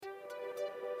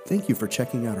Thank you for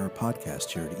checking out our podcast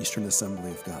here at Eastern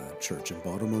Assembly of God Church in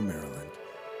Baltimore, Maryland.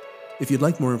 If you'd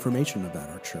like more information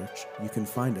about our church, you can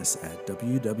find us at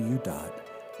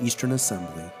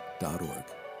www.easternassembly.org.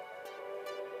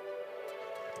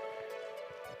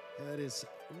 That is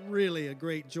really a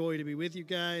great joy to be with you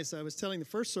guys. I was telling the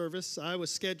first service, I was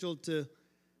scheduled to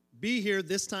be here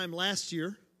this time last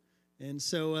year, and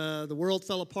so the world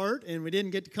fell apart and we didn't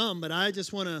get to come, but I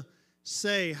just want to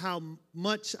say how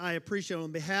much I appreciate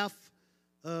on behalf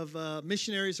of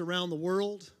missionaries around the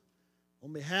world,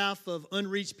 on behalf of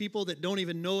unreached people that don't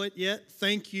even know it yet.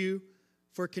 Thank you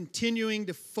for continuing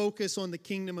to focus on the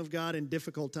kingdom of God in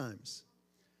difficult times.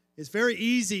 It's very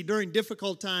easy during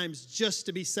difficult times just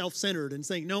to be self-centered and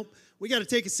saying, nope, we got to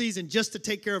take a season just to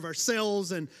take care of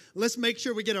ourselves, and let's make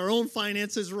sure we get our own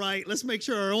finances right. Let's make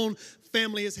sure our own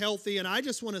family is healthy. And I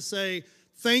just want to say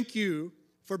thank you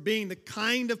for being the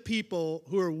kind of people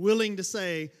who are willing to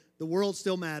say the world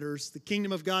still matters, the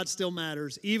kingdom of God still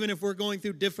matters. Even if we're going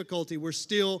through difficulty, we're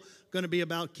still going to be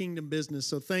about kingdom business.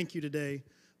 So thank you today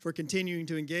for continuing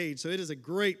to engage. So it is a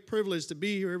great privilege to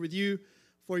be here with you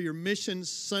for your Missions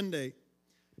Sunday.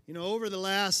 You know, over the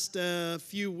last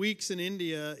few weeks in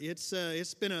India,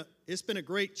 it's been a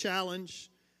great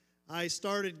challenge. I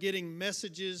started getting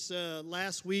messages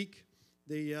last week.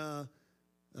 The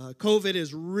COVID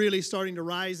is really starting to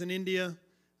rise in India.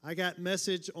 I got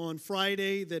message on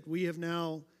Friday that we have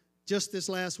now, just this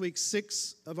last week,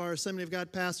 6 of our Assembly of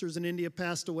God pastors in India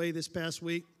passed away this past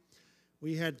week.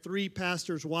 We had 3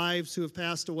 pastors' wives who have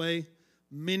passed away.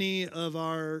 Many of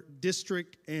our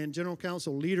district and general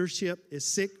council leadership is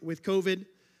sick with COVID.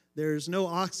 There's no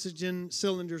oxygen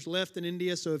cylinders left in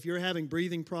India, so if you're having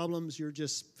breathing problems, you're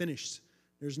just finished.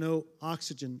 There's no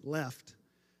oxygen left.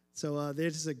 So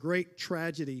this is a great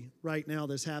tragedy right now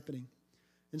that's happening.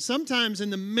 And sometimes in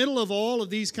the middle of all of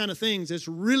these kind of things, it's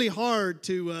really hard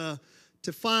to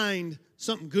find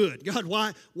something good. God,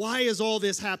 why is all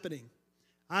this happening?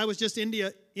 I was just in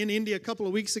India a couple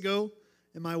of weeks ago,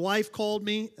 and my wife called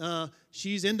me.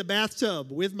 She's in the bathtub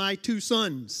with my 2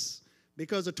 sons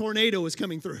because a tornado is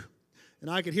coming through. And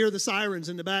I could hear the sirens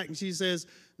in the back, and she says,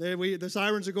 the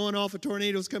sirens are going off, a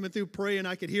tornado's coming through, pray, and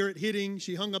I could hear it hitting.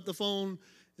 She hung up the phone.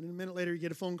 And a minute later, you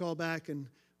get a phone call back, and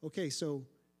okay, so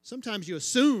sometimes you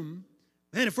assume,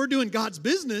 man, if we're doing God's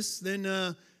business,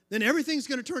 then everything's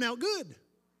going to turn out good.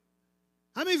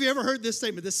 How many of you ever heard this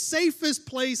statement? The safest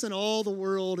place in all the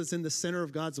world is in the center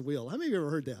of God's will. How many of you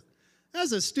ever heard that? That's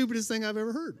the stupidest thing I've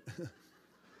ever heard.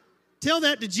 Tell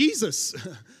that to Jesus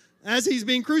as he's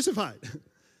being crucified.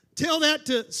 Tell that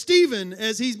to Stephen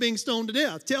as he's being stoned to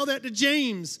death. Tell that to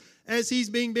James as he's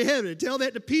being beheaded. Tell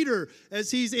that to Peter as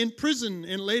he's in prison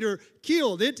and later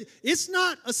killed. It's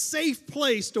not a safe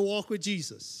place to walk with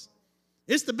Jesus.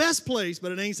 It's the best place,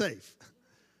 but it ain't safe.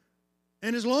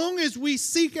 And as long as we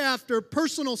seek after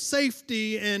personal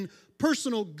safety and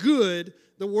personal good,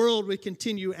 the world will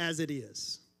continue as it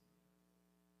is.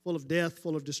 Full of death,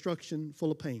 full of destruction,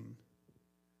 full of pain.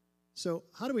 So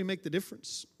how do we make the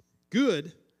difference?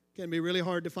 Good can be really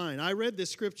hard to find. I read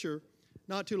this scripture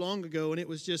not too long ago, and it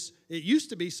used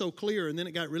to be so clear, and then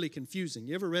it got really confusing.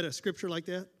 You ever read a scripture like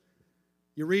that?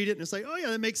 You read it, and it's like, oh,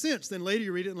 yeah, that makes sense. Then later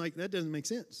you read it, and like, that doesn't make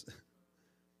sense.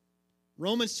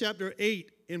 Romans chapter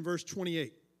 8 in verse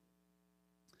 28.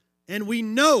 And we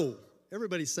know,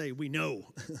 everybody say, we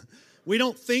know. We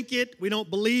don't think it, we don't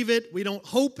believe it, we don't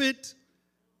hope it,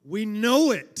 we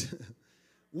know it.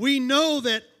 We know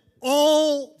that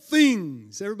all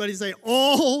things, everybody say,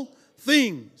 all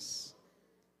things.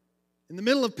 In the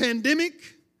middle of pandemic,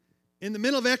 in the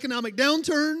middle of economic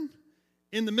downturn,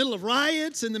 in the middle of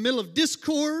riots, in the middle of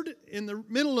discord, in the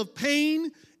middle of pain,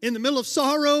 in the middle of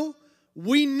sorrow,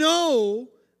 we know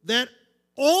that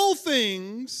all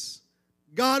things,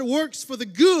 God works for the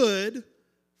good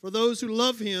for those who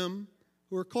love Him,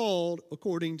 who are called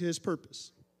according to His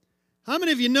purpose. How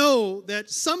many of you know that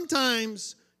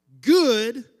sometimes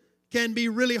good can be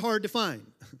really hard to find?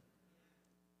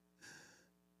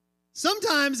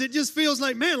 Sometimes it just feels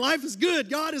like, man, life is good,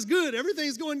 God is good,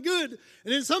 everything's going good.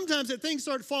 And then sometimes that things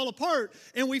start to fall apart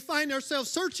and we find ourselves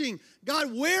searching,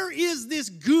 God, where is this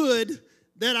good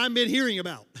that I've been hearing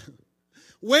about?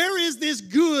 Where is this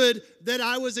good that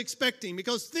I was expecting?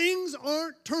 Because things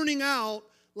aren't turning out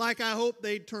like I hoped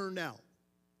they'd turned out.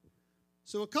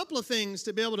 So a couple of things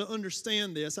to be able to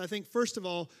understand this. I think, first of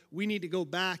all, we need to go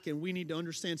back and we need to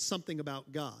understand something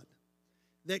about God.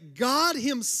 That God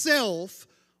Himself,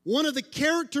 one of the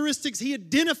characteristics He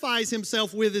identifies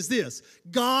Himself with is this: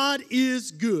 God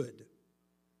is good.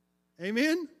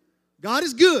 Amen? God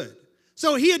is good.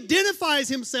 So He identifies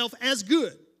Himself as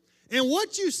good. And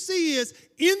what you see is,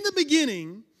 in the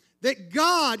beginning, that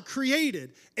God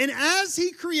created. And as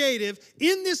He created,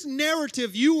 in this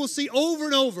narrative, you will see over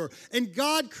and over. And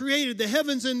God created the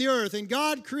heavens and the earth. And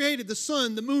God created the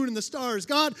sun, the moon, and the stars.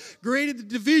 God created the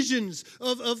divisions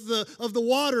of the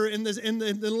water and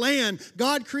the land.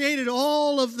 God created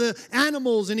all of the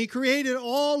animals. And He created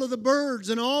all of the birds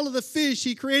and all of the fish.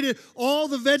 He created all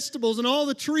the vegetables and all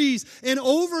the trees. And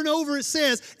over it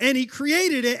says, and He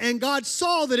created it, and God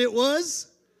saw that it was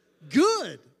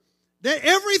good. That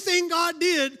everything God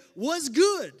did was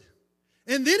good.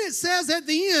 And then it says at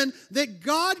the end that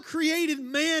God created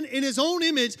man in His own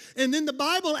image. And then the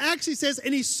Bible actually says,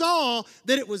 and He saw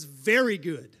that it was very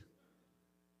good.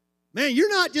 Man, you're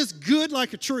not just good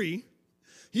like a tree.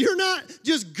 You're not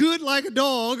just good like a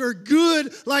dog or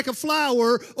good like a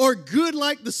flower or good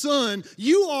like the sun.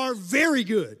 You are very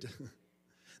good.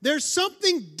 There's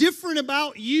something different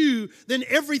about you than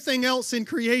everything else in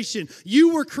creation.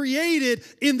 You were created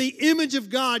in the image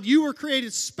of God. You were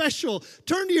created special.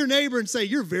 Turn to your neighbor and say,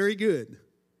 you're very good.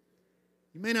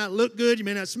 You may not look good, you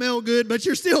may not smell good, but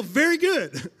you're still very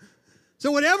good.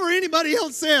 So whatever anybody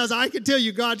else says, I can tell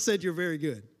you God said you're very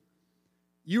good.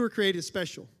 You were created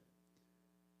special.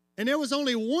 And there was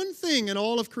only one thing in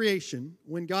all of creation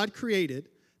when God created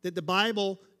that the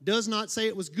Bible does not say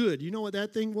it was good. You know what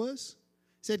that thing was?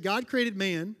 It said God created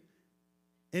man,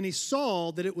 and He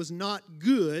saw that it was not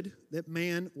good that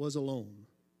man was alone.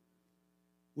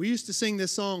 We used to sing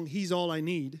this song, He's All I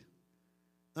Need,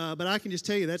 but I can just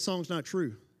tell you that song's not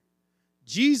true.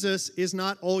 Jesus is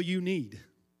not all you need.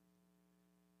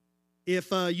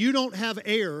 If you don't have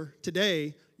air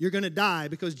today, you're going to die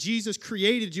because Jesus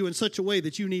created you in such a way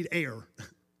that you need air.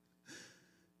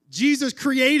 Jesus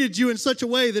created you in such a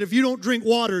way that if you don't drink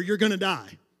water, you're going to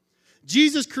die.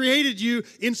 Jesus created you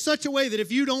in such a way that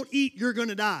if you don't eat, you're going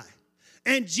to die.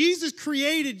 And Jesus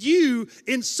created you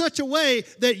in such a way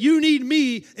that you need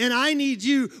me and I need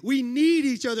you. We need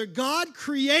each other. God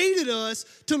created us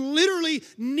to literally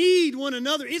need one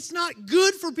another. It's not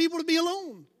good for people to be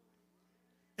alone.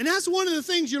 And that's one of the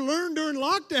things you learn during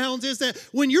lockdowns is that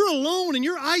when you're alone and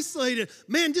you're isolated,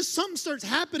 man, just something starts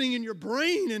happening in your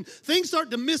brain and things start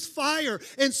to misfire.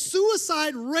 And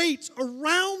suicide rates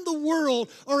around the world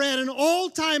are at an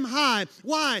all-time high.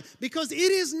 Why? Because it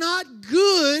is not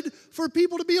good for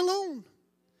people to be alone.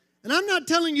 And I'm not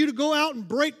telling you to go out and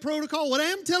break protocol. What I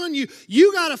am telling you,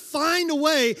 you got to find a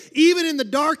way, even in the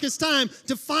darkest time,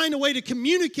 to find a way to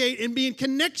communicate and be in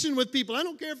connection with people. I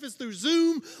don't care if it's through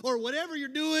Zoom or whatever you're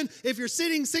doing, if you're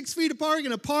sitting 6 feet apart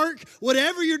in a park,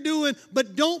 whatever you're doing,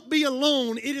 but don't be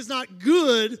alone. It is not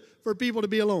good for people to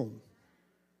be alone.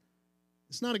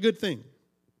 It's not a good thing.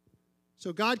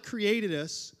 So God created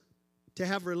us to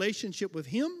have relationship with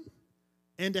Him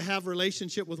and to have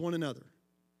relationship with one another.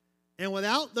 And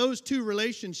without those two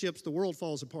relationships, the world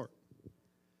falls apart.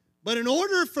 But in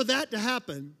order for that to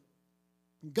happen,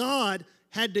 God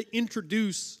had to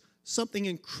introduce something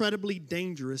incredibly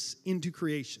dangerous into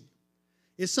creation.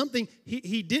 It's something,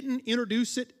 he didn't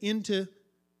introduce it into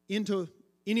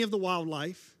any of the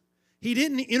wildlife. He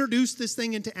didn't introduce this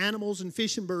thing into animals and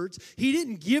fish and birds. He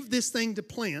didn't give this thing to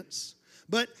plants.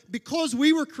 But because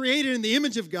we were created in the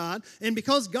image of God, and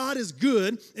because God is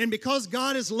good, and because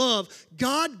God is love,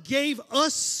 God gave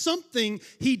us something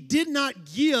He did not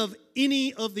give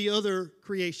any of the other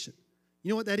creation. You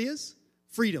know what that is?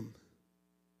 Freedom.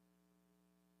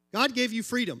 God gave you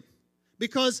freedom.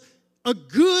 Because a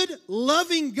good,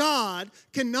 loving God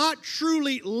cannot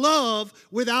truly love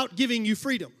without giving you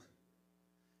freedom.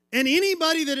 And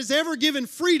anybody that has ever given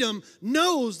freedom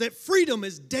knows that freedom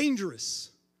is dangerous.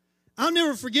 I'll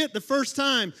never forget the first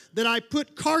time that I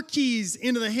put car keys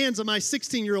into the hands of my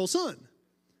 16-year-old son.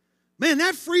 Man,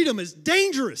 that freedom is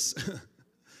dangerous.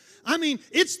 I mean,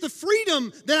 it's the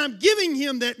freedom that I'm giving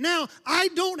him that now I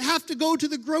don't have to go to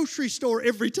the grocery store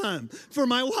every time for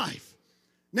my wife.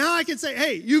 Now I can say,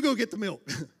 hey, you go get the milk.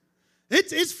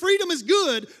 It's freedom is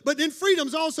good, but then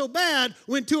freedom's also bad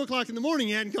when 2 o'clock in the morning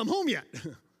you hadn't come home yet.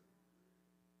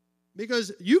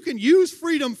 Because you can use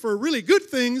freedom for really good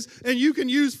things, and you can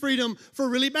use freedom for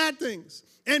really bad things.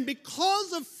 And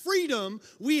because of freedom,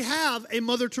 we have a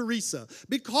Mother Teresa.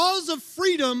 Because of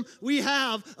freedom, we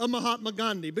have a Mahatma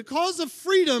Gandhi. Because of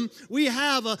freedom, we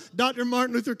have a Dr.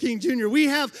 Martin Luther King Jr. We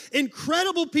have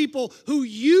incredible people who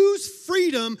use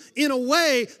freedom in a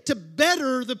way to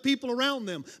better the people around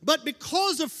them. But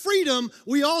because of freedom,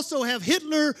 we also have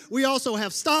Hitler, we also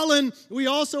have Stalin, we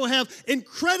also have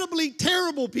incredibly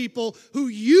terrible people who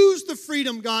use the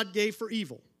freedom God gave for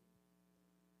evil.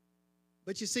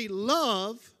 But you see,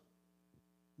 love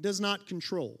does not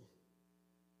control.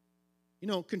 You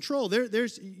know, control,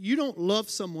 you don't love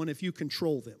someone if you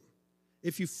control them.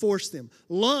 if you force them.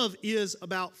 Love is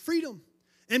about freedom.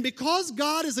 And because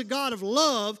God is a God of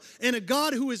love and a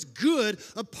God who is good,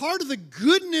 a part of the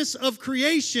goodness of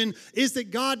creation is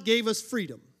that God gave us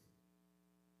freedom.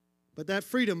 But that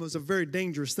freedom was a very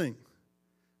dangerous thing.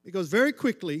 Because very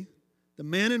quickly, the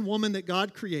man and woman that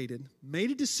God created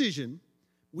made a decision,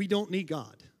 we don't need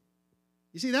God.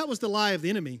 You see, that was the lie of the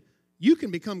enemy. You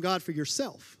can become God for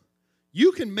yourself.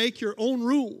 You can make your own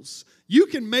rules. You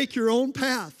can make your own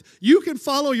path. You can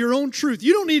follow your own truth.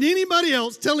 You don't need anybody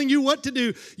else telling you what to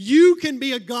do. You can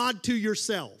be a God to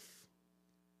yourself.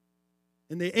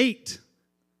 And they ate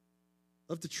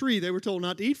of the tree they were told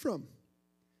not to eat from.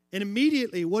 And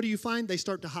immediately, what do you find? They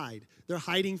start to hide. They're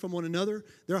hiding from one another.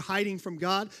 They're hiding from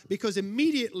God. Because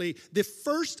immediately, the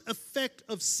first effect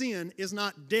of sin is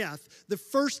not death. The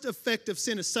first effect of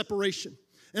sin is separation.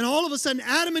 And all of a sudden,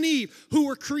 Adam and Eve, who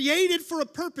were created for a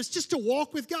purpose, just to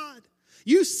walk with God.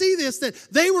 You see this, that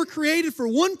they were created for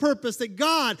one purpose, that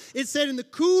God, it said in the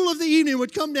cool of the evening,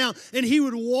 would come down and He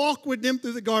would walk with them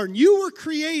through the garden. You were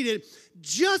created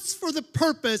just for the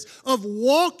purpose of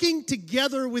walking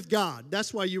together with God.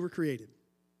 That's why you were created.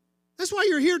 That's why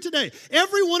you're here today.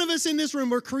 Every one of us in this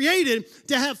room were created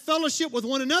to have fellowship with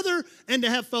one another and to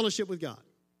have fellowship with God.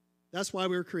 That's why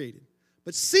we were created.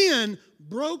 But sin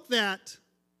broke that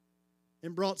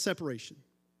and brought separation.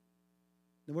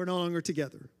 And we're no longer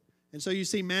together. And so you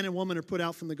see man and woman are put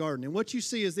out from the garden. And what you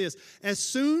see is this. As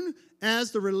soon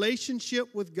as the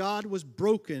relationship with God was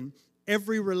broken,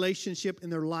 every relationship in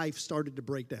their life started to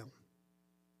break down.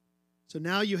 So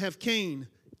now you have Cain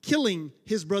killing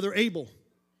his brother Abel.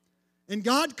 And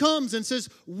God comes and says,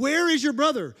 where is your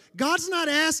brother? God's not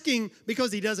asking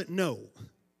because He doesn't know.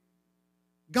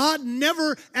 God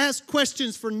never asks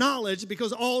questions for knowledge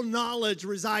because all knowledge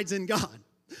resides in God.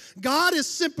 God is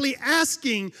simply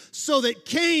asking so that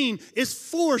Cain is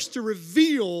forced to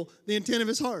reveal the intent of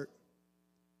his heart.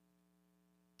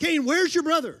 Cain, where's your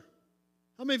brother?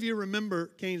 How many of you remember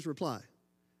Cain's reply?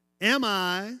 Am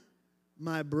I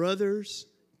my brother's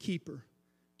keeper?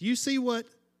 Do you see what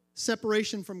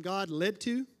separation from God led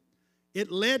to?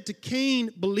 It led to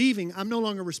Cain believing, I'm no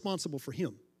longer responsible for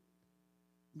him.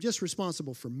 I'm just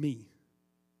responsible for me.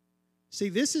 See,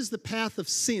 this is the path of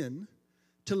sin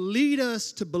to lead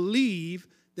us to believe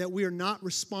that we are not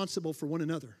responsible for one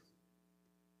another.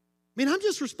 I mean, I'm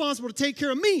just responsible to take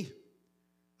care of me.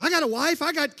 I got a wife,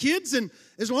 I got kids, and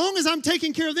as long as I'm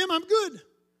taking care of them, I'm good.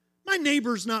 My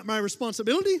neighbor's not my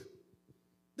responsibility.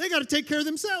 They got to take care of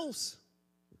themselves.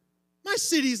 My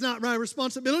city's not my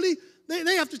responsibility.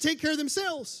 They have to take care of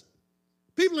themselves.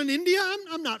 People in India,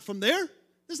 I'm not from there.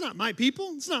 It's not my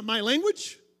people. It's not my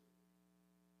language.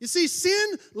 You see,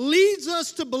 sin leads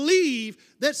us to believe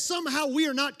that somehow we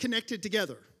are not connected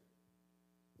together.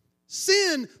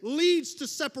 Sin leads to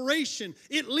separation.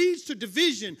 It leads to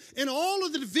division. And all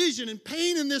of the division and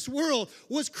pain in this world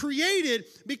was created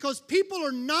because people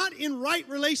are not in right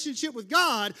relationship with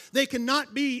God. They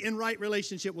cannot be in right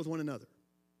relationship with one another.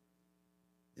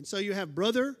 And so you have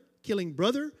brother killing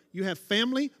brother. You have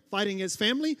family fighting against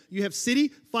family. You have city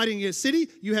fighting against city.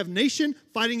 You have nation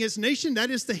fighting against nation. That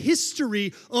is the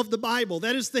history of the Bible.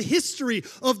 That is the history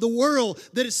of the world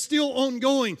that is still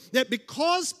ongoing. That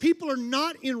because people are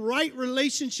not in right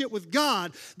relationship with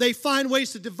God, they find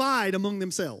ways to divide among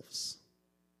themselves.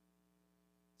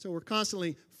 So we're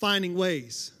constantly finding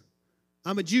ways.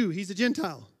 I'm a Jew. He's a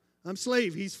Gentile. I'm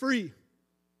slave. He's free.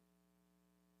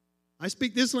 I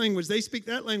speak this language, they speak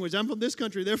that language. I'm from this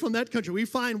country, they're from that country. We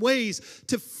find ways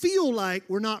to feel like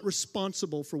we're not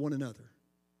responsible for one another.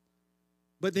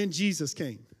 But then Jesus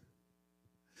came.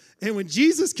 And when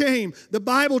Jesus came, the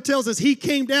Bible tells us He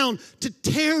came down to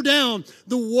tear down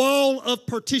the wall of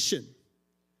partition.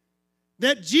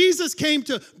 That Jesus came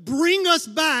to bring us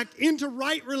back into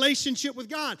right relationship with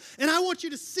God. And I want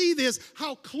you to see this,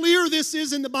 how clear this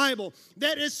is in the Bible.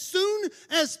 That as soon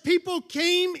as people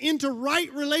came into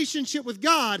right relationship with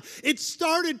God, it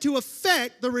started to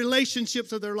affect the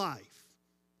relationships of their life.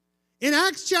 In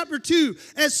Acts chapter 2,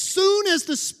 as soon as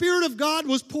the Spirit of God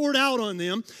was poured out on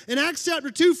them, in Acts chapter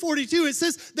 2:42, it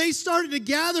says they started to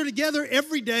gather together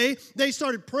every day. They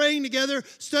started praying together,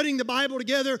 studying the Bible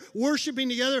together, worshiping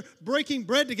together, breaking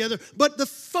bread together. But the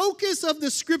focus of the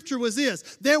Scripture was this.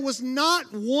 There was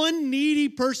not one needy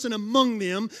person among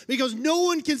them because no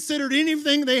one considered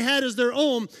anything they had as their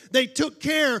own. They took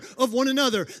care of one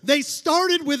another. They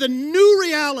started with a new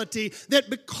reality that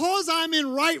because I'm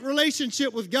in right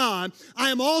relationship with God, I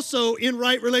am also in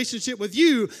right relationship with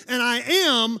you, and I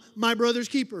am my brother's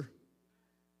keeper.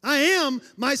 I am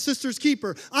my sister's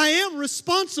keeper. I am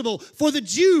responsible for the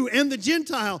Jew and the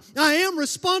Gentile. I am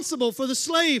responsible for the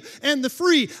slave and the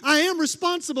free. I am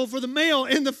responsible for the male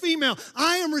and the female.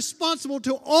 I am responsible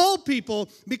to all people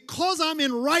because I'm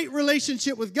in right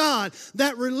relationship with God.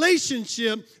 That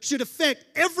relationship should affect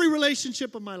every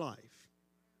relationship of my life.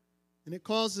 And it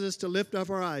causes us to lift up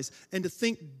our eyes and to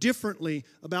think differently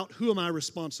about who am I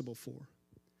responsible for.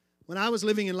 When I was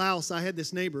living in Laos, I had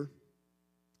this neighbor,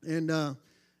 and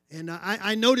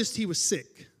I noticed he was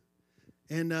sick.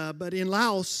 But in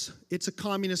Laos, it's a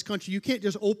communist country. You can't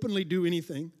just openly do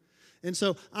anything. And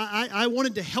so I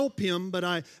wanted to help him, but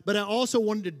I also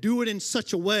wanted to do it in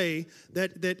such a way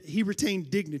that he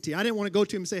retained dignity. I didn't want to go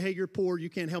to him and say, hey, you're poor, you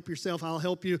can't help yourself, I'll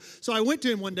help you. So I went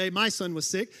to him one day, my son was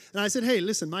sick, and I said, hey,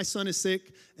 listen, my son is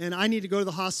sick, and I need to go to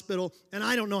the hospital, and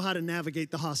I don't know how to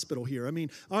navigate the hospital here. I mean,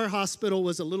 our hospital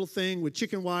was a little thing with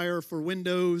chicken wire for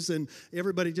windows, and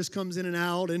everybody just comes in and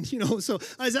out, and so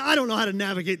I said, I don't know how to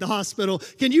navigate the hospital.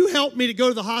 Can you help me to go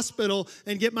to the hospital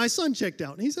and get my son checked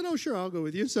out? And he said, oh, sure, I'll go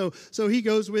with you. So he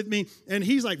goes with me, and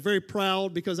he's like very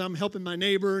proud because I'm helping my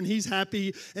neighbor, and he's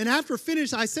happy. And after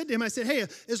finish, I said to him, I said, hey,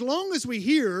 as long as we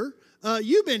hear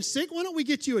you've been sick, why don't we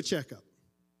get you a checkup?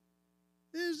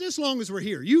 As long as we're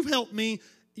here. You've helped me.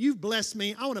 You've blessed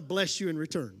me. I want to bless you in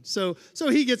return. So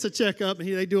he gets a checkup, and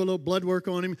they do a little blood work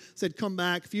on him. Said, come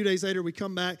back. A few days later, we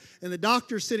come back, and the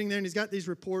doctor's sitting there, and he's got these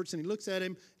reports, and he looks at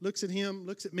him, looks at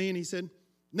me, and he said,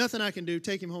 nothing I can do.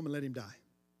 Take him home and let him die.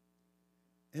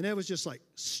 And I was just like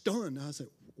stunned. I said,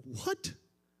 what?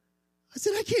 I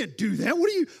said, I can't do that. What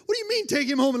do you mean take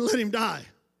him home and let him die?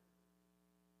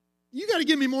 You got to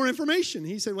give me more information.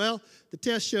 He said, well, the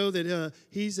tests show that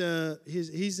he's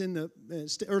in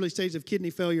the early stage of kidney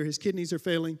failure. His kidneys are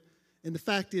failing. And the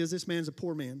fact is, this man's a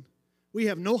poor man. We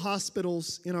have no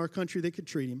hospitals in our country that could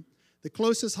treat him. The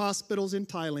closest hospital's in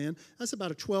Thailand. That's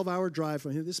about a 12-hour drive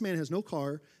from him. This man has no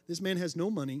car. This man has no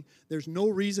money. There's no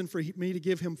reason for me to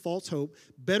give him false hope.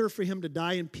 Better for him to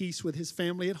die in peace with his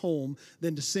family at home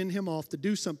than to send him off to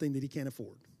do something that he can't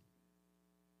afford.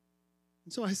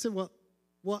 And so I said, well,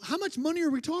 how much money are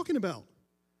we talking about?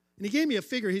 And he gave me a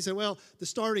figure. He said, well, the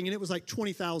starting, and it was like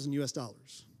 $20,000 US.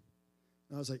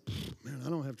 And I was like, man,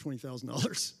 I don't have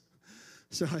 $20,000.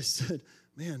 So I said,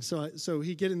 man, so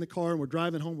he get in the car, and we're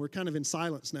driving home. We're kind of in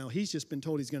silence now. He's just been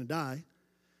told he's going to die,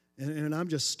 and I'm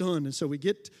just stunned. And so we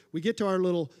get to our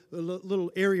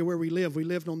little area where we live. We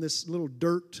lived on this little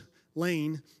dirt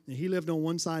lane, and he lived on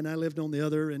one side, and I lived on the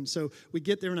other. And so we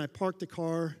get there, and I parked the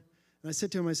car, and I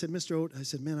said to him, I said, Mr. Oat, I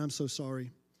said, man, I'm so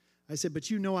sorry. I said, but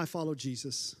I follow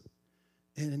Jesus,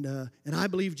 and I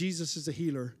believe Jesus is a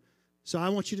healer. So I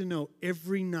want you to know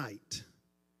every night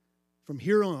from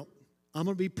here on, I'm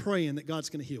going to be praying that God's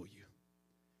going to heal you.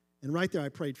 And right there, I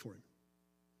prayed for him.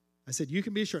 I said, you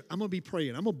can be assured, I'm going to be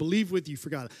praying. I'm going to believe with you for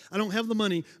God. I don't have the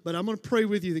money, but I'm going to pray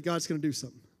with you that God's going to do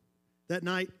something. That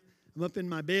night, I'm up in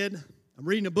my bed, I'm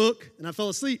reading a book, and I fell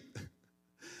asleep.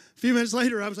 A few minutes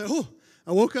later, I was like, oh,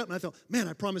 I woke up, and I thought, man,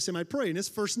 I promised him I'd pray, and it's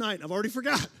the first night, and I've already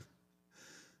forgot.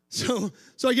 So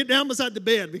I get down beside the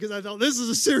bed because I thought, this is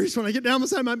a serious one. I get down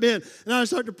beside my bed, and I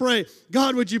start to pray,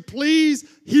 God, would you please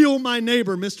heal my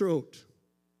neighbor, Mr. Oat?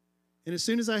 And as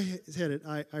soon as I said it,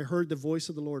 I heard the voice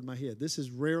of the Lord in my head. This has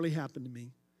rarely happened to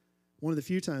me. One of the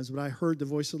few times, but I heard the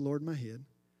voice of the Lord in my head.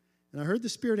 And I heard the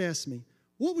Spirit ask me,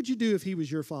 what would you do if he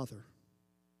was your father?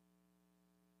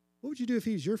 What would you do if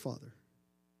he was your father?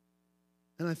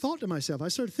 And I thought to myself, I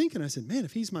started thinking, I said, man,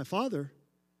 if he's my father,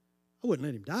 I wouldn't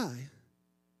let him die.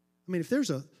 I mean, if there's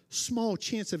a small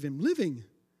chance of him living,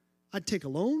 I'd take a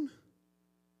loan.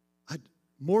 I'd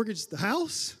mortgage the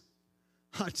house.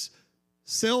 I'd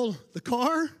sell the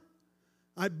car.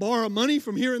 I'd borrow money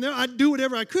from here and there. I'd do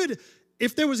whatever I could.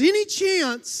 If there was any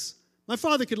chance my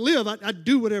father could live, I'd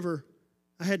do whatever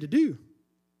I had to do.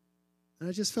 And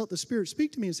I just felt the Spirit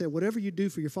speak to me and say, whatever you do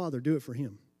for your father, do it for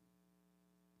him.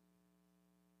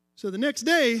 So the next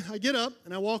day, I get up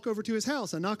and I walk over to his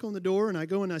house. I knock on the door and I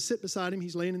go and I sit beside him.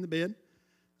 He's laying in the bed.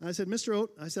 And I said, Mr. Oat,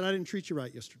 I said, I didn't treat you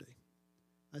right yesterday.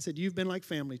 I said, you've been like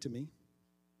family to me.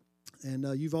 And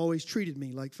you've always treated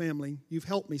me like family. You've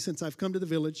helped me since I've come to the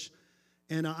village.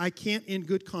 And I can't in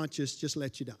good conscience just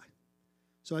let you die.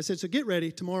 So I said, so get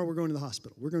ready. Tomorrow we're going to the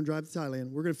hospital. We're going to drive to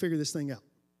Thailand. We're going to figure this thing out.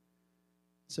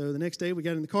 So the next day we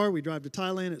got in the car. We drive to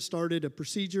Thailand. It started a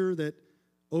procedure that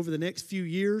over the next few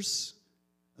years,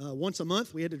 once a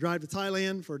month, we had to drive to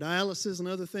Thailand for dialysis and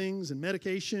other things and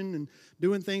medication and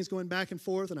doing things going back and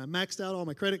forth. And I maxed out all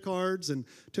my credit cards and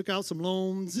took out some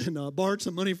loans and borrowed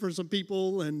some money from some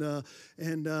people and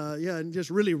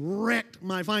just really wrecked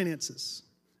my finances.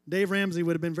 Dave Ramsey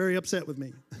would have been very upset with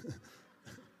me.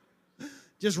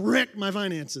 just wrecked my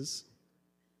finances.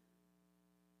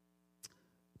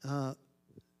 2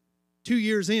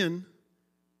 years in,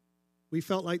 we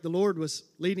felt like the Lord was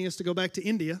leading us to go back to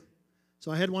India.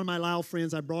 So I had one of my Lao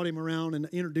friends. I brought him around and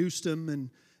introduced him.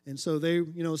 And so they,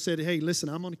 said, hey, listen,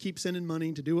 I'm going to keep sending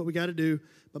money to do what we got to do.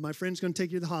 But my friend's going to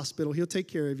take you to the hospital. He'll take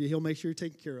care of you. He'll make sure you're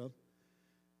taken care of.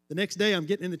 The next day, I'm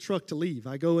getting in the truck to leave.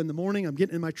 I go in the morning. I'm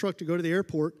getting in my truck to go to the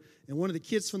airport. And one of the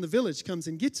kids from the village comes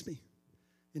and gets me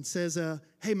and says,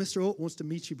 hey, Mr. Oat wants to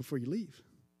meet you before you leave.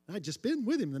 And I'd just been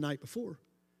with him the night before.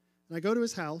 And I go to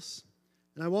his house,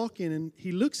 and I walk in, and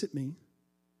he looks at me,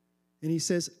 and he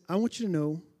says, I want you to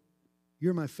know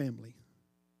you're my family.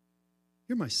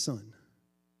 You're my son.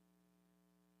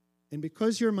 And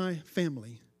because you're my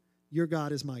family, your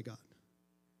God is my God.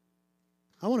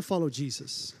 I want to follow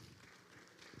Jesus.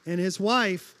 And his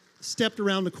wife stepped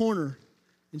around the corner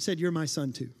and said, you're my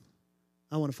son too.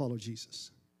 I want to follow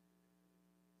Jesus.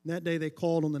 And that day they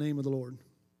called on the name of the Lord.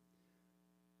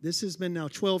 This has been now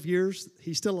 12 years.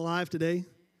 He's still alive today.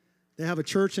 They have a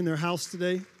church in their house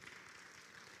today,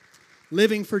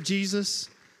 living for Jesus,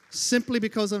 simply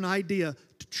because of an idea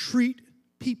to treat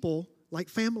people like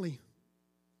family.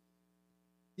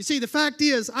 You see, the fact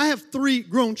is, I have 3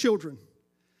 grown children.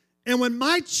 And when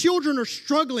my children are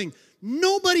struggling,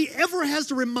 nobody ever has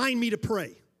to remind me to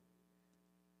pray.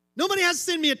 Nobody has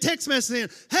to send me a text message saying,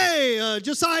 hey,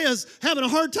 Josiah's having a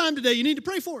hard time today. You need to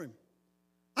pray for him.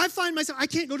 I find myself, I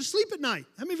can't go to sleep at night.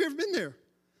 How many of you have ever been there?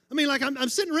 I mean, like I'm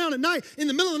sitting around at night. In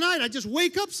the middle of the night, I just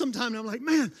wake up sometime, and I'm like,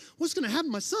 man, what's going to happen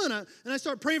to my son? And I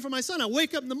start praying for my son. I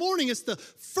wake up in the morning. It's the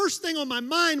first thing on my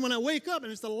mind when I wake up,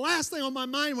 and it's the last thing on my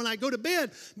mind when I go to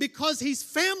bed, because he's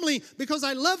family, because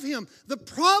I love him. The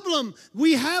problem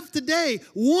we have today,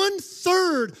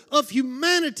 1/3 of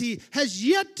humanity has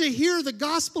yet to hear the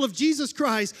gospel of Jesus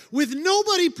Christ, with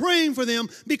nobody praying for them,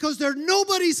 because they're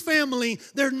nobody's family.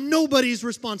 They're nobody's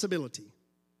responsibility.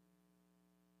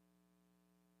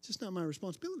 It's just not my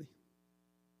responsibility.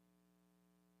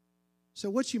 So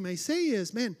what you may say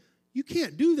is, man, you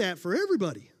can't do that for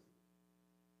everybody.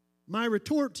 My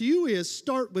retort to you is,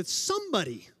 start with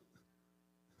somebody.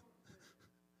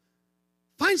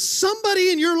 Find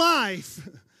somebody in your life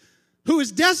who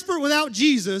is desperate without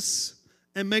Jesus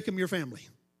and make them your family.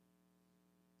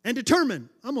 And determine,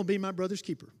 I'm going to be my brother's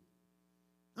keeper.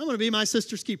 I'm going to be my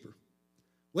sister's keeper.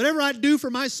 Whatever I do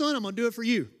for my son, I'm going to do it for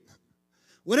you.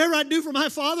 Whatever I do for my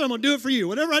father, I'm going to do it for you.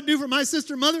 Whatever I do for my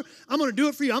sister and mother, I'm going to do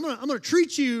it for you. I'm going to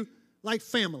treat you like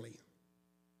family.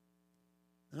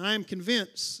 And I am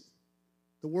convinced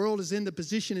the world is in the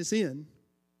position it's in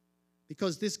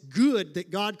because this good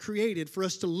that God created for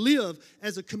us to live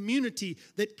as a community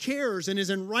that cares and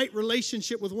is in right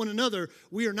relationship with one another,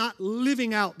 we are not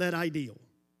living out that ideal.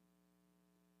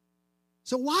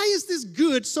 So why is this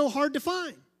good so hard to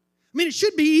find? I mean, it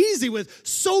should be easy with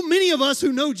so many of us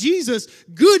who know Jesus.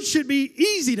 Good should be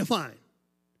easy to find.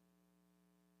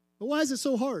 But why is it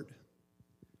so hard?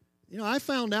 I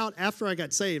found out after I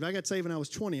got saved. I got saved when I was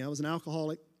 20. I was an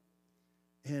alcoholic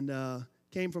and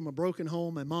came from a broken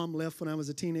home. My mom left when I was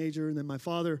a teenager, and then my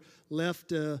father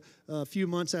left a few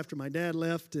months after my dad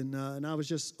left, and I was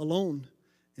just alone.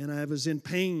 And I was in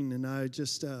pain, and I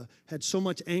just had so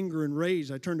much anger and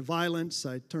rage. I turned to violence.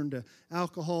 I turned to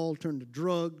alcohol, turned to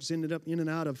drugs, ended up in and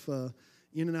out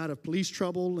of police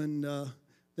trouble. And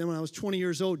then when I was 20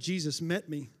 years old, Jesus met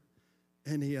me,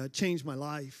 and he changed my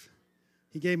life.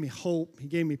 He gave me hope. He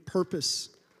gave me purpose.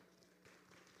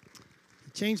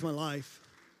 He changed my life.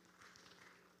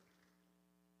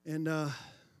 And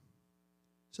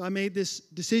so I made this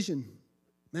decision.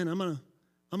 Man, I'm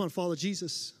gonna follow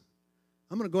Jesus.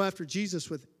 I'm going to go after Jesus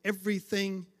with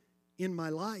everything in my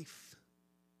life.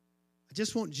 I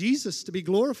just want Jesus to be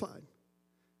glorified.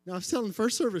 Now, I was telling the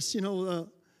first service,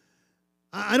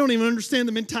 I don't even understand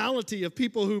the mentality of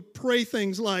people who pray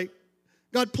things like,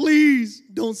 God, please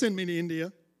don't send me to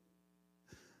India.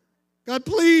 God,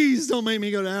 please don't make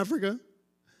me go to Africa.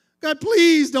 God,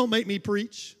 please don't make me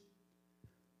preach.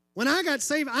 When I got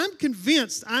saved, I'm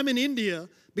convinced I'm in India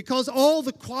because all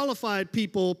the qualified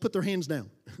people put their hands down.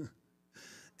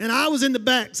 And I was in the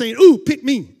back saying, ooh, pick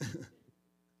me.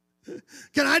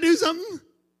 Can I do something?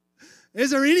 Is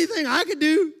there anything I could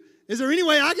do? Is there any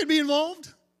way I could be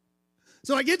involved?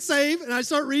 So I get saved, and I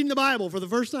start reading the Bible for the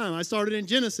first time. I started in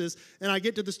Genesis, and I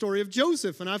get to the story of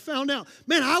Joseph, and I found out,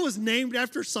 man, I was named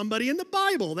after somebody in the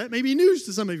Bible. That may be news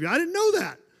to some of you. I didn't know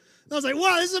that. I was like,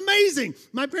 wow, this is amazing.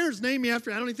 My parents named me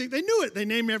after, I don't even think they knew it. They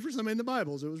named me after somebody in the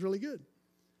Bible, so it was really good.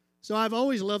 So I've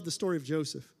always loved the story of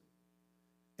Joseph.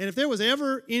 And if there was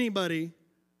ever anybody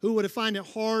who would have found it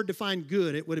hard to find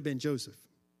good, it would have been Joseph.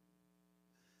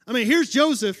 I mean, here's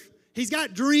Joseph. He's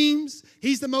got dreams.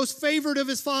 He's the most favored of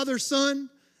his father's son.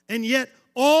 And yet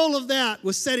all of that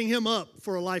was setting him up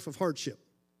for a life of hardship.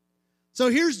 So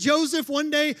here's Joseph. One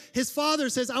day, his father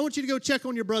says, I want you to go check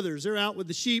on your brothers. They're out with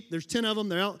the sheep. There's 10 of them.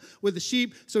 They're out with the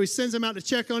sheep. So he sends them out to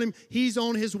check on him. He's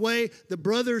on his way. The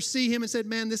brothers see him and said,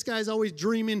 man, this guy's always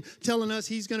dreaming, telling us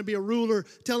he's going to be a ruler,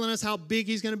 telling us how big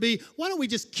he's going to be. Why don't we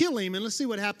just kill him and let's see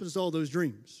what happens to all those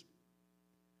dreams?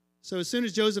 So as soon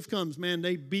as Joseph comes, man,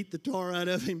 they beat the tar out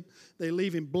of him. They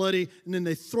leave him bloody, and then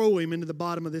they throw him into the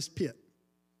bottom of this pit.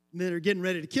 And then they're getting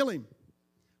ready to kill him.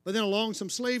 But then along some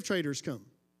slave traders come.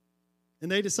 And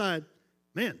they decide,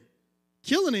 man,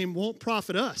 killing him won't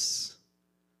profit us.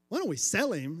 Why don't we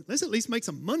sell him? Let's at least make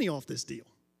some money off this deal.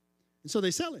 And so they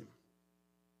sell him.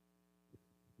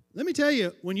 Let me tell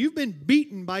you, when you've been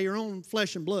beaten by your own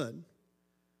flesh and blood,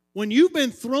 when you've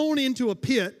been thrown into a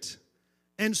pit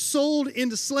and sold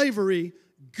into slavery,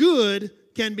 good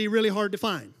can be really hard to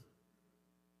find.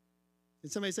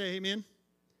 Did somebody say amen?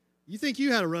 You think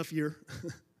you had a rough year.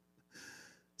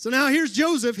 So now here's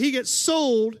Joseph. He gets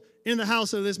sold in the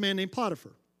house of this man named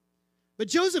Potiphar. But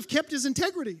Joseph kept his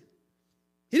integrity.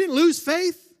 He didn't lose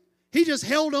faith. He just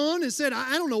held on and said,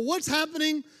 I don't know what's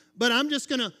happening, but I'm just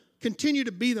going to continue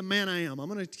to be the man I am. I'm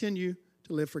going to continue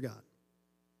to live for God.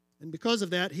 And because of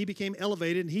that, he became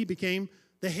elevated, and he became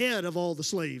the head of all the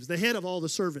slaves, the head of all the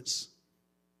servants.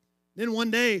 Then one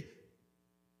day,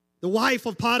 the wife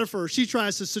of Potiphar, she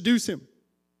tries to seduce him.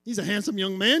 He's a handsome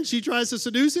young man. She tries to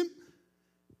seduce him.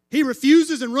 He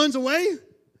refuses and runs away.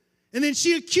 And then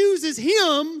she accuses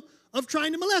him of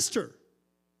trying to molest her.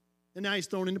 And now he's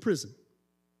thrown into prison.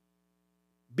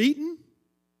 Beaten,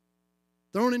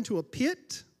 thrown into a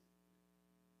pit,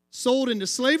 sold into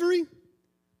slavery,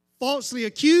 falsely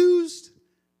accused,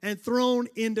 and thrown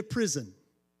into prison.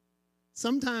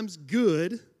 Sometimes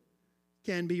good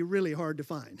can be really hard to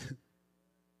find.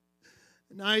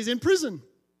 Now he's in prison.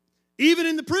 Even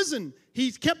in the prison,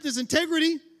 he's kept his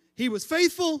integrity. He was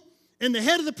faithful. And the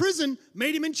head of the prison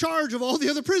made him in charge of all the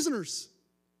other prisoners.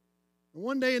 And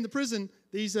one day in the prison,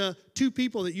 these two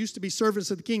people that used to be servants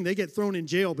of the king, they get thrown in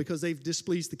jail because they've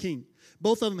displeased the king.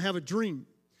 Both of them have a dream.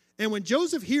 And when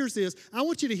Joseph hears this, I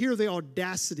want you to hear the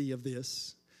audacity of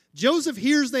this. Joseph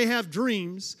hears they have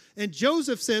dreams, and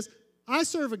Joseph says, I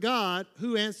serve a God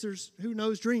who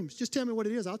knows dreams. Just tell me what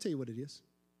it is. I'll tell you what it is.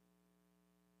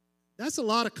 That's a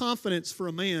lot of confidence for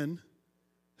a man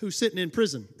who's sitting in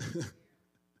prison.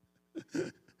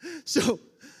 So,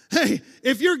 hey,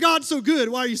 if your God's so good,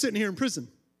 why are you sitting here in prison?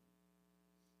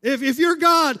 If your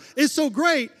God is so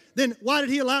great, then why did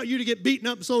he allow you to get beaten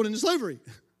up and sold into slavery?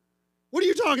 What are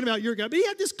you talking about, your God? But he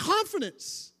had this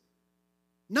confidence,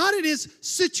 not in his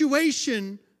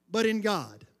situation, but in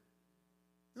God.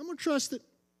 I'm going to trust that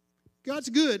God's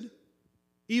good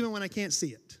even when I can't see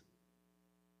it.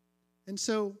 And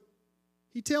so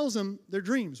he tells them their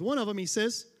dreams. One of them, he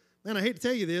says, man, I hate to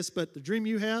tell you this, but the dream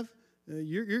you have,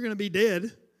 you're going to be dead.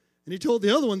 And he told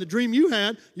the other one, the dream you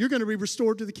had, you're going to be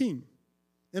restored to the king.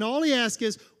 And all he asked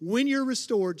is, when you're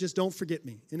restored, just don't forget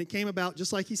me. And it came about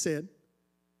just like he said.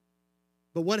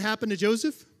 But what happened to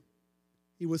Joseph?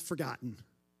 He was forgotten.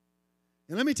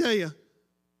 And let me tell you,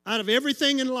 out of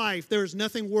everything in life, there is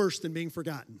nothing worse than being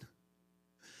forgotten.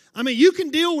 I mean, you can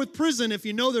deal with prison if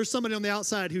you know there's somebody on the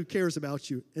outside who cares about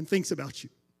you and thinks about you.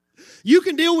 You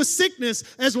can deal with sickness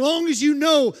as long as you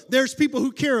know there's people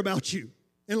who care about you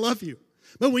and love you.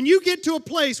 But when you get to a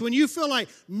place when you feel like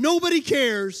nobody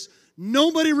cares,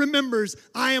 nobody remembers,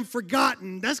 I am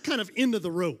forgotten, that's kind of end of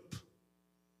the rope.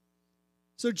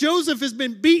 So Joseph has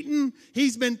been beaten.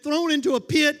 He's been thrown into a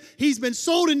pit. He's been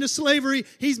sold into slavery.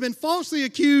 He's been falsely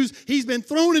accused. He's been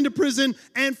thrown into prison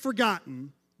and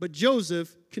forgotten. But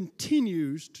Joseph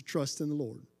continues to trust in the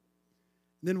Lord.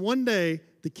 And then one day,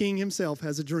 the king himself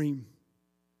has a dream.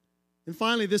 And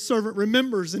finally, this servant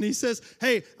remembers, and he says,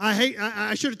 hey,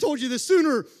 I should have told you this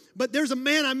sooner, but there's a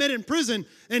man I met in prison,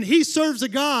 and he serves a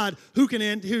God who can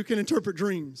interpret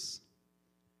dreams.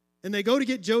 And they go to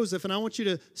get Joseph, and I want you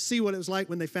to see what it was like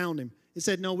when they found him. It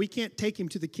said, no, we can't take him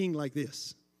to the king like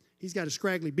this. He's got a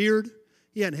scraggly beard.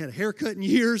 He hadn't had a haircut in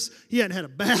years. He hadn't had a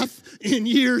bath in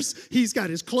years. He's got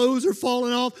his clothes are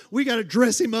falling off. We got to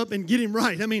dress him up and get him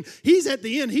right. I mean, he's at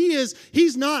the end.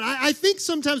 He's not. I think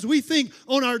sometimes we think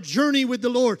on our journey with the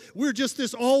Lord, we're just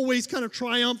this always kind of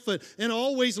triumphant and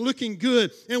always looking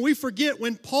good. And we forget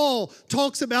when Paul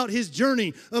talks about his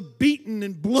journey of beaten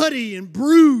and bloody and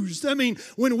bruised. I mean,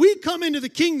 when we come into the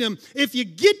kingdom, if you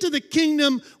get to the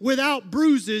kingdom without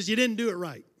bruises, you didn't do it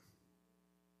right.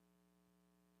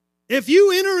 If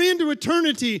you enter into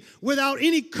eternity without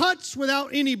any cuts,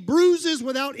 without any bruises,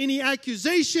 without any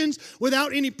accusations,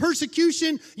 without any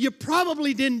persecution, you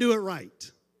probably didn't do it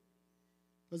right.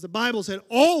 Because the Bible said,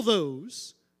 all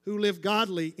those who live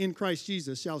godly in Christ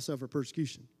Jesus shall suffer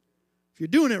persecution. If you're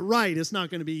doing it right, it's not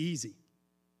going to be easy.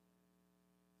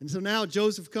 And so now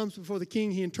Joseph comes before the king.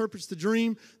 He interprets the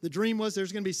dream. The dream was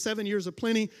there's going to be 7 years of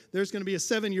plenty. There's going to be a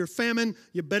 7-year famine.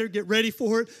 You better get ready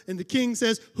for it. And the king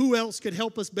says, who else could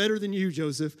help us better than you,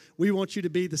 Joseph? We want you to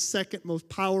be the second most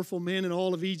powerful man in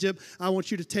all of Egypt. I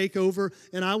want you to take over.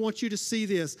 And I want you to see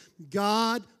this.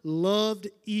 God loved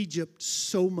Egypt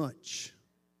so much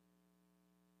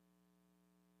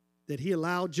that he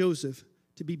allowed Joseph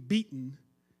to be beaten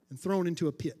and thrown into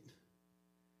a pit.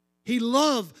 He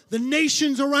loved the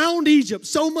nations around Egypt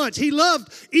so much. He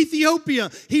loved Ethiopia.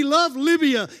 He loved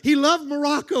Libya. He loved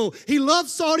Morocco. He loved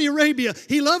Saudi Arabia.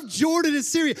 He loved Jordan and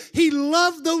Syria. He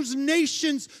loved those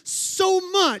nations so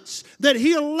much that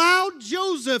he allowed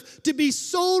Joseph to be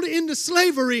sold into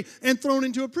slavery and thrown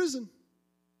into a prison.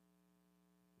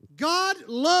 God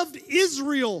loved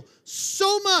Israel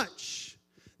so much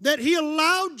that he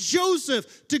allowed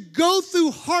Joseph to go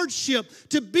through hardship,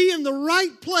 to be in the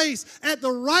right place at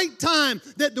the right time,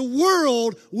 that the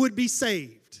world would be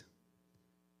saved.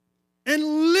 And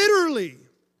literally,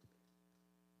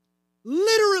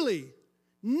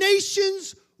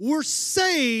 nations were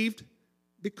saved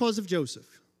because of Joseph.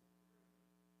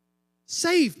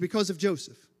 Saved because of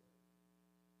Joseph.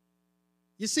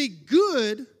 You see,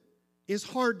 good is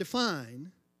hard to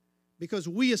find because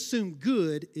we assume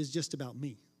good is just about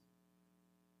me.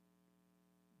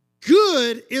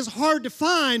 Good is hard to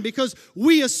find because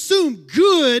we assume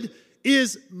good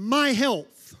is my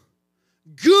health.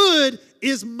 Good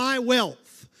is my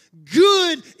wealth.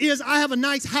 Good is I have a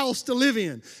nice house to live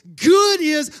in. Good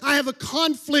is I have a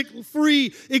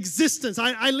conflict-free existence.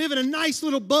 I live in a nice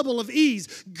little bubble of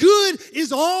ease. Good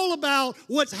is all about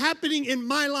what's happening in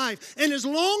my life. And as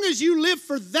long as you live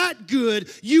for that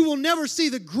good, you will never see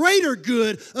the greater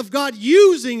good of God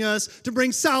using us to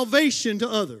bring salvation to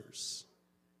others.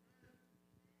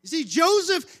 You see,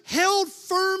 Joseph held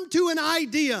firm to an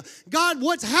idea. God,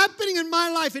 what's happening in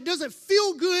my life, it doesn't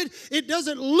feel good, it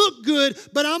doesn't look good,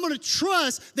 but I'm going to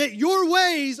trust that your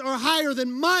ways are higher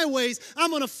than my ways. I'm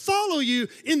going to follow you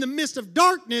in the midst of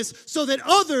darkness so that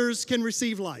others can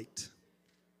receive light.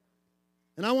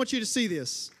 And I want you to see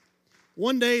this.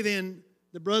 One day then,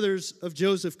 the brothers of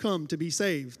Joseph come to be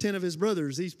saved. 10 of his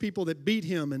brothers, these people that beat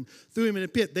him and threw him in a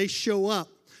pit, they show up.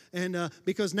 And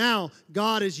because now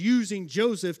God is using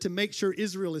Joseph to make sure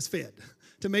Israel is fed,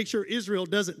 to make sure Israel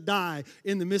doesn't die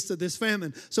in the midst of this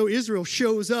famine. So Israel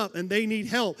shows up and they need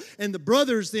help. And the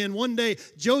brothers then, one day,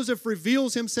 Joseph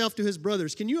reveals himself to his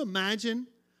brothers. Can you imagine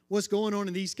what's going on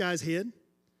in these guys' head?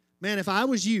 Man, if I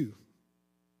was you,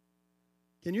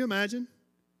 can you imagine?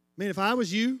 Man, if I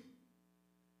was you,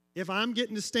 if I'm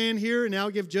getting to stand here and now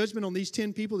give judgment on these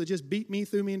 10 people that just beat me,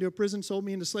 threw me into a prison, sold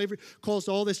me into slavery, caused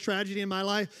all this tragedy in my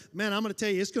life, man, I'm going to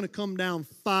tell you, it's going to come down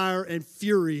fire and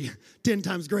fury 10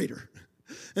 times greater.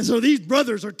 And so these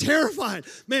brothers are terrified.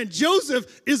 Man,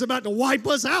 Joseph is about to wipe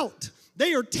us out.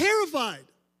 They are terrified.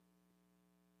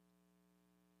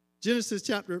 Genesis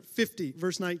chapter 50,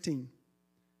 verse 19.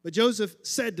 But Joseph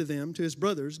said to them, to his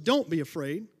brothers, don't be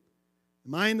afraid.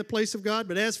 Am I in the place of God?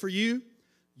 But as for you,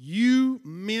 you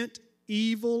meant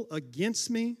evil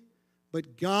against me,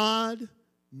 but God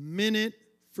meant it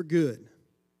for good.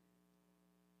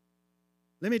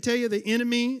 Let me tell you, the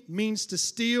enemy means to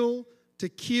steal, to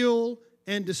kill,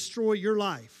 and destroy your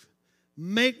life.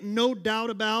 Make no doubt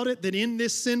about it that in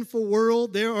this sinful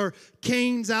world, there are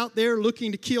Cains out there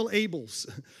looking to kill Abels.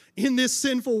 In this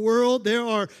sinful world, there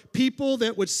are people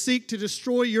that would seek to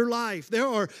destroy your life. There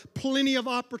are plenty of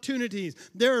opportunities.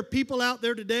 There are people out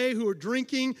there today who are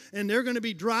drinking and they're going to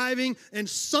be driving, and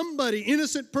somebody,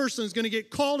 innocent person, is going to get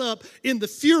caught up in the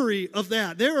fury of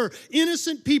that. There are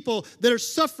innocent people that are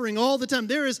suffering all the time.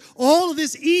 There is all of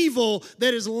this evil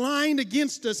that is lined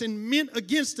against us and meant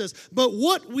against us. But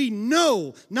what we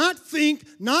know, not think,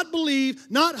 not believe,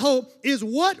 not hope, is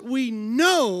what we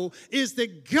know is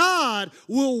that God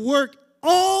will work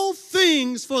all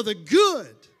things for the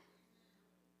good.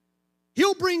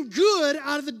 He'll bring good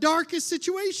out of the darkest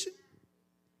situation.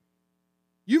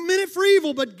 You meant it for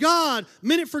evil, but God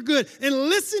meant it for good. And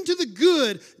listen to the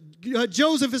good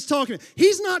Joseph is talking about.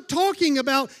 He's not talking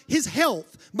about his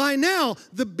health. By now,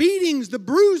 the beatings, the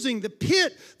bruising, the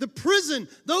pit, the prison,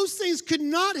 those things could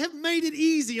not have made it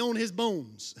easy on his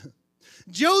bones.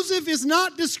 Joseph is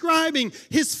not describing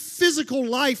his physical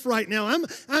life right now.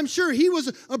 I'm sure he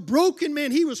was a broken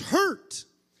man. He was hurt.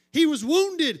 He was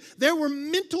wounded. There were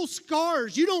mental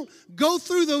scars. You don't go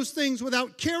through those things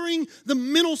without carrying the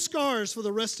mental scars for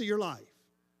the rest of your life.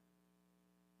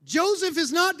 Joseph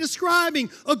is not describing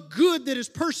a good that is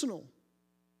personal.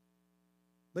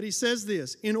 But he says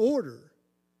this, in order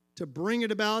to bring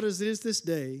it about as it is this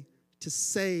day, to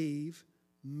save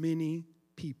many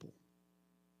people.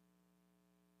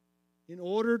 In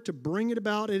order to bring it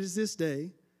about as it is this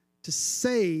day, to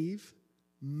save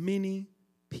many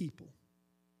people.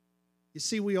 You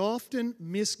see, we often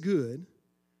miss good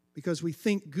because we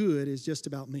think good is just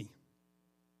about me.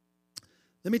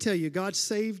 Let me tell you, God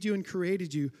saved you and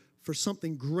created you for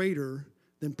something greater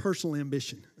than personal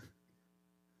ambition.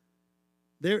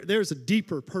 There's a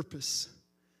deeper purpose.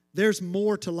 There's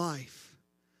more to life.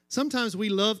 Sometimes we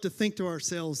love to think to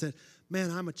ourselves that, man,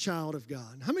 I'm a child of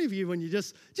God. How many of you, when you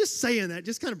just saying that,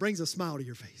 just kind of brings a smile to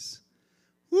your face?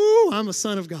 Woo, I'm a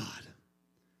son of God.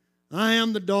 I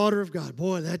am the daughter of God.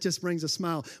 Boy, that just brings a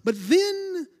smile. But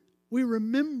then we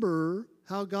remember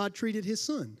how God treated his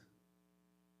son.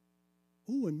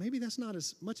 Ooh, and maybe that's not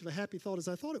as much of a happy thought as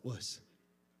I thought it was.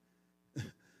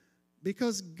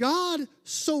 Because God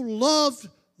so loved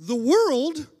the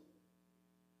world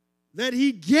that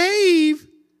he gave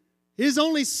his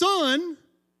only son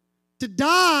to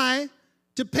die,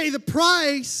 to pay the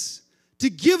price, to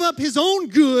give up his own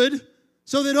good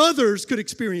so that others could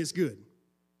experience good.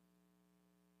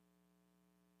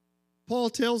 Paul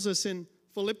tells us in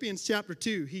Philippians chapter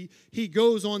 2, he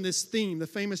goes on this theme, the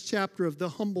famous chapter of the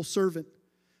humble servant.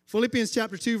 Philippians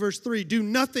chapter 2, verse 3, do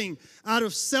nothing out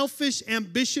of selfish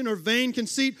ambition or vain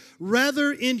conceit.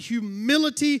 Rather, in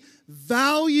humility,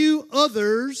 value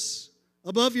others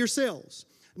above yourselves.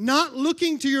 Not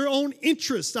looking to your own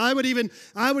interest. I would even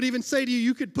say to you,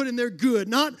 you could put in there good.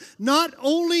 Not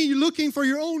only looking for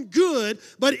your own good,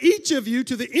 but each of you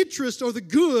to the interest or the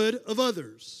good of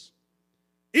others.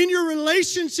 In your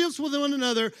relationships with one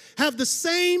another, have the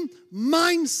same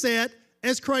mindset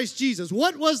as Christ Jesus.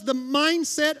 What was the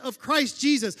mindset of Christ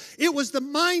Jesus? It was the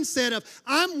mindset of,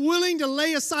 I'm willing to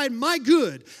lay aside my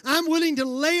good. I'm willing to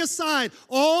lay aside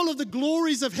all of the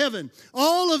glories of heaven,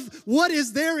 all of what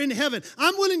is there in heaven.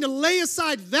 I'm willing to lay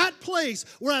aside that place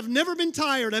where I've never been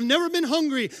tired, I've never been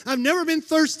hungry, I've never been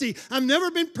thirsty, I've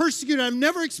never been persecuted, I've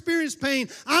never experienced pain.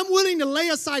 I'm willing to lay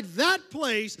aside that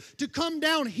place to come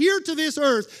down here to this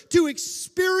earth to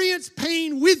experience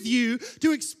pain with you,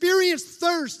 to experience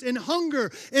thirst and hunger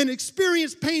and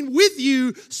experience pain with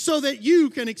you so that you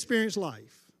can experience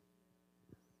life.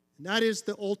 And that is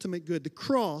the ultimate good. The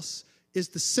cross is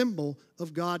the symbol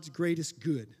of God's greatest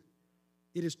good.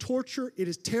 It is torture, it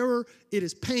is terror, it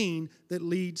is pain that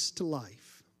leads to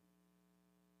life.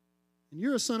 And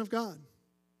you're a son of God.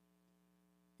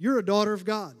 You're a daughter of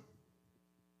God.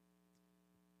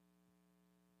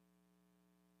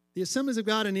 The Assemblies of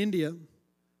God in India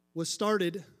was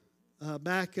started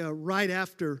back right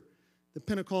after the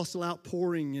Pentecostal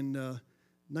outpouring in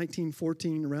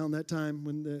 1914, around that time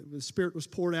when the Spirit was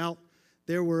poured out.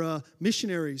 There were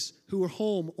missionaries who were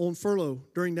home on furlough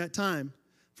during that time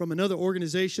from another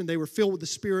organization. They were filled with the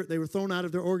Spirit. They were thrown out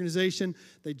of their organization.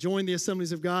 They joined the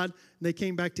Assemblies of God, and they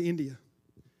came back to India.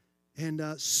 And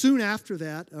soon after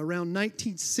that, around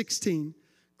 1916,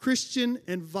 Christian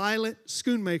and Violet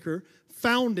Schoonmaker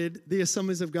founded the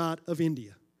Assemblies of God of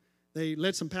India. They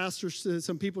led some pastors,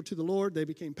 some people to the Lord. They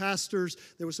became pastors.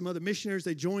 There were some other missionaries.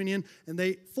 They joined in, and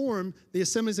they formed the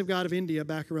Assemblies of God of India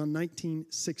back around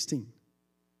 1916.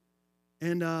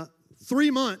 And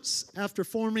 3 months after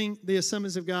forming the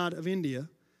Assemblies of God of India,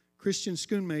 Christian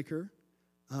Schoonmaker,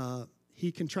 he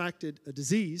contracted a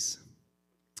disease,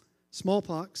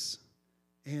 smallpox,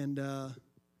 and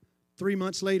 3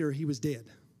 months later, he was dead.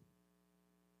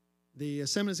 The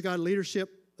Assemblies of God leadership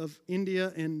of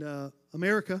India and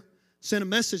America sent a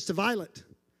message to Violet.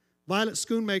 Violet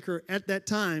Schoonmaker at that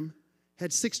time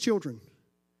had 6 children,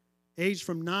 aged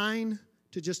from 9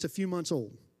 to just a few months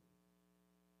old.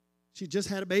 She just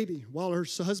had a baby while her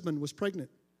husband was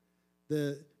pregnant.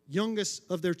 The youngest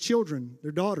of their children,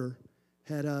 their daughter,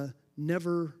 had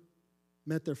never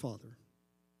met their father.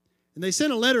 And they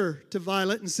sent a letter to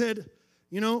Violet and said,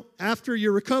 you know, after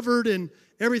you're recovered and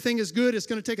everything is good, it's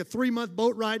going to take a 3-month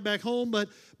boat ride back home, but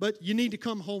you need to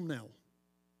come home now.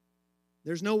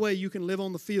 There's no way you can live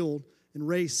on the field and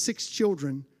raise 6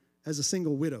 children as a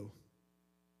single widow.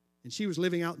 And she was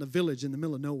living out in a village in the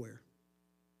middle of nowhere.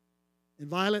 And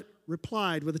Violet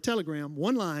replied with a telegram,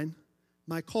 one line,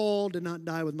 my call did not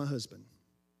die with my husband.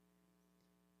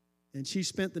 And she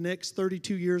spent the next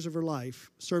 32 years of her life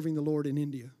serving the Lord in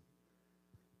India.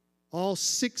 All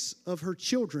 6 of her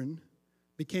children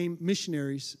became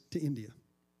missionaries to India.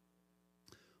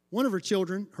 one of her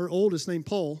children, her oldest named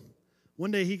Paul, one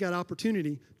day he got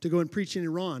opportunity to go and preach in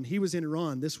Iran. He was in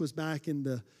Iran. This was back in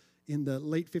the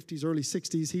late 50s, early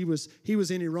 60s. He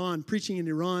was in Iran, preaching in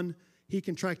Iran. He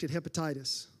contracted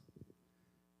hepatitis.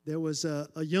 There was a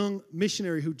young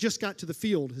missionary who just got to the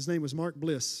field. His name was Mark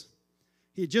Bliss.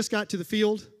 He had just got to the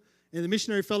field, and the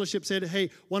missionary fellowship said, hey,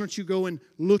 why don't you go and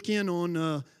look in on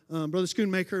Brother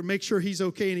Schoonmaker, make sure he's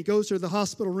okay. And he goes to the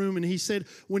hospital room, and he said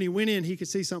when he went in, he could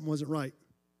see something wasn't right.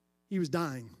 He was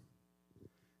dying.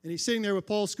 And he's sitting there with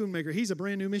Paul Schoonmaker. He's a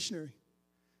brand new missionary.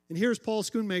 And here's Paul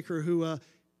Schoonmaker, who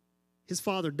his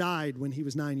father died when he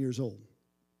was 9 years old.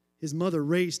 His mother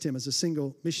raised him as a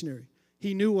single missionary.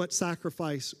 He knew what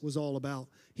sacrifice was all about.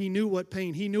 He knew what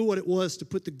pain. He knew what it was to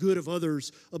put the good of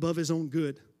others above his own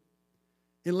good.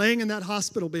 And laying in that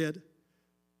hospital bed,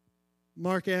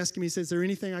 Mark asked him, he said, is there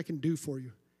anything I can do for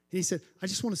you? And he said, I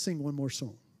just want to sing one more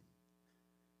song.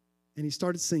 And he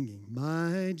started singing,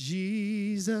 my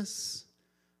Jesus,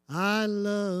 I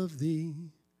love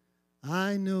thee.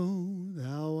 I know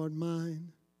thou art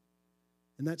mine.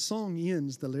 And that song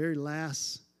ends, the very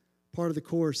last part of the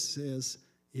chorus says,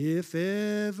 if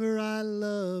ever I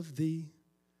love thee,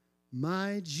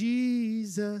 my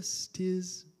Jesus,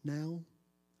 'tis now,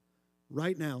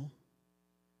 right now,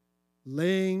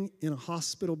 laying in a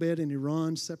hospital bed in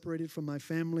Iran, separated from my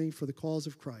family for the cause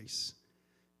of Christ.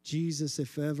 Jesus,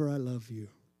 if ever I love you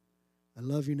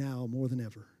now more than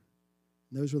ever.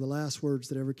 And those were the last words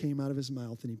that ever came out of his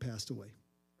mouth, and he passed away.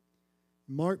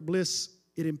 Mark Bliss,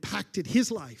 it impacted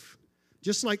his life,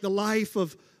 just like the life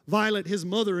of Violet, his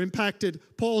mother, impacted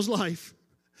Paul's life.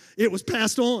 It was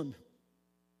passed on.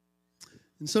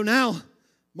 And so now,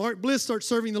 Mark Bliss starts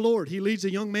serving the Lord. He leads a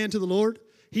young man to the Lord.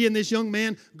 He and this young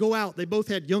man go out. They both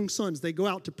had young sons. They go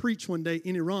out to preach one day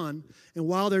in Iran. And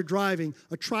while they're driving,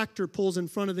 a tractor pulls in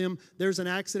front of them. There's an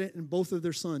accident, and both of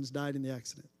their sons died in the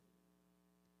accident.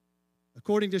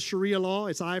 According to Sharia law,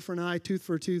 it's eye for an eye, tooth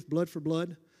for a tooth, blood for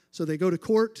blood. So they go to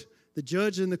court. The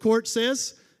judge in the court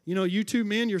says, you know, you two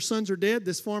men, your sons are dead.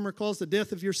 This farmer caused the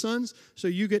death of your sons, so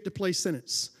you get to play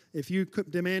sentence. If you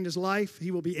demand his life,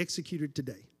 he will be executed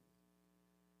today.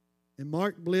 And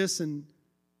Mark Bliss and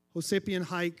Josepian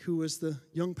Hike, who was the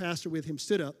young pastor with him,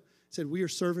 stood up, said, we are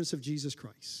servants of Jesus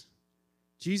Christ.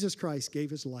 Jesus Christ gave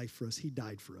his life for us. He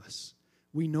died for us.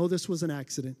 We know this was an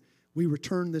accident. We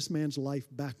return this man's life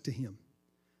back to him.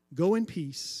 Go in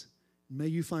peace. May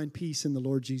you find peace in the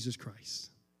Lord Jesus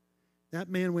Christ. That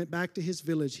man went back to his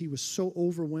village. He was so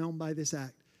overwhelmed by this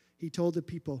act. He told the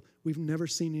people, we've never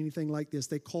seen anything like this.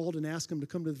 They called and asked him to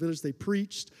come to the village. They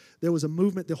preached. There was a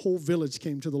movement. The whole village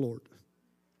came to the Lord.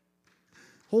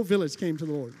 Whole village came to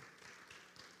the Lord.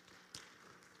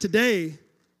 Today,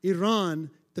 Iran,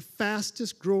 the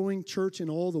fastest growing church in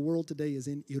all the world today is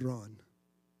in Iran.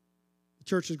 The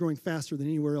church is growing faster than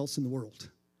anywhere else in the world.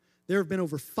 There have been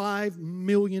over 5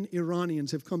 million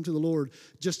Iranians have come to the Lord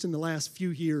just in the last few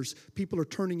years. People are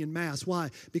turning en masse. Why?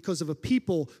 Because of a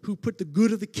people who put the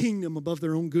good of the kingdom above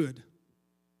their own good.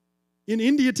 In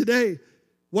India today,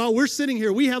 while we're sitting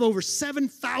here, we have over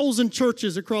 7,000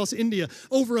 churches across India.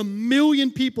 Over 1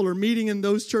 million people are meeting in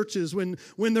those churches when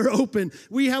they're open.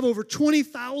 We have over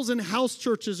 20,000 house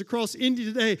churches across India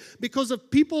today because of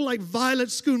people like Violet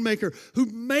Schoonmaker, who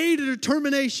made a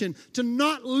determination to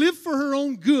not live for her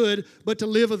own good, but to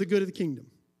live for the good of the kingdom.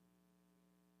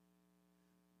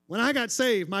 When I got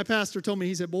saved, my pastor told me,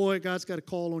 he said, boy, God's got a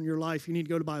call on your life. You need to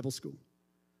go to Bible school.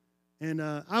 And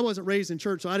I wasn't raised in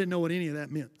church, so I didn't know what any of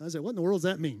that meant. I said, what in the world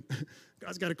does that mean?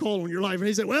 God's got a call on your life. And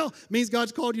he said, well, it means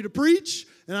God's called you to preach.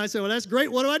 And I said, well, that's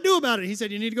great. What do I do about it? He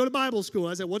said, you need to go to Bible school.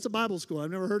 I said, what's a Bible school?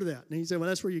 I've never heard of that. And he said, well,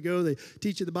 that's where you go. They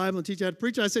teach you the Bible and teach you how to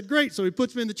preach. I said, great. So he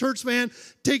puts me in the church van,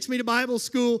 takes me to Bible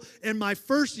school. And my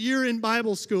first year in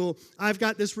Bible school, I've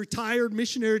got this retired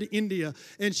missionary to India.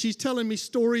 And she's telling me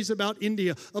stories about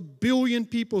India. 1 billion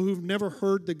people who've never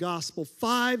heard the gospel.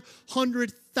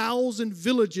 500,000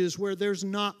 villages where there's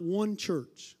not one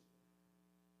church.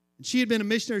 She had been a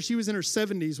missionary. She was in her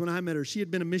 70s when I met her. She had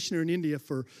been a missionary in India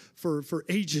for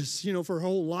ages, for her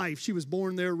whole life. She was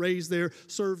born there, raised there,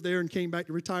 served there, and came back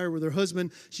to retire with her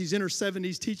husband. She's in her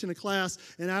 70s teaching a class,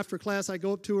 and after class, I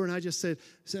go up to her and I just said,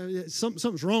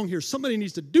 something's wrong here. Somebody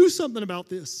needs to do something about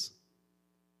this.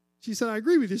 She said, I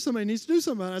agree with you. Somebody needs to do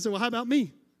something about it. I said, well, how about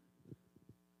me?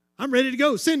 I'm ready to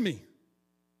go. Send me.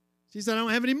 She said, I don't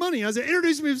have any money. I said,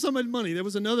 introduce me to somebody's money. There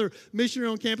was another missionary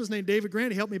on campus named David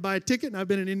Grant. He helped me buy a ticket, and I've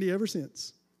been in India ever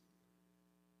since.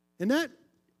 And that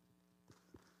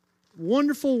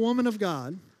wonderful woman of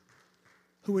God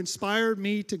who inspired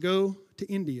me to go to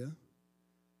India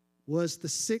was the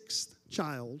 6th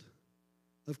child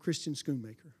of Christian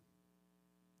Schoonmaker.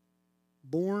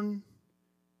 Born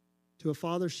to a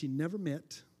father she never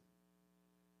met,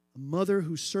 a mother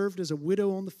who served as a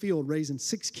widow on the field raising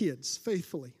 6 kids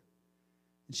faithfully.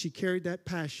 And she carried that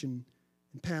passion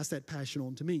and passed that passion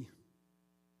on to me.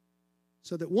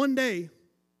 So that one day,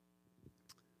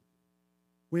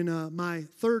 when my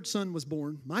third son was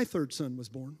born,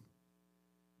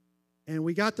 and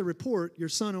we got the report, your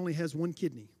son only has 1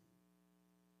 kidney.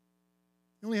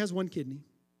 He only has 1 kidney.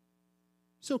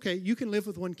 It's okay, you can live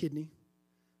with 1 kidney,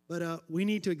 but we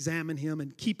need to examine him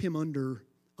and keep him under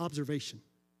observation.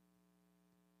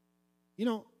 You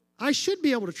know, I should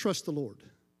be able to trust the Lord.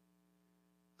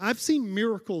 I've seen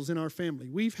miracles in our family.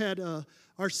 We've had,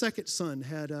 our second son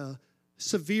had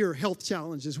severe health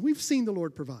challenges. We've seen the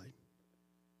Lord provide.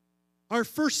 Our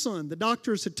first son, the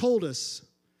doctors had told us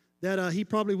that he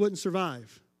probably wouldn't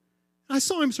survive. I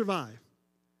saw him survive.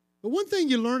 But one thing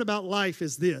you learn about life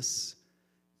is this: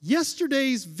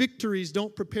 yesterday's victories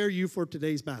don't prepare you for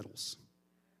today's battles.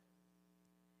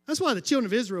 That's why the children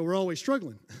of Israel were always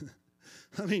struggling.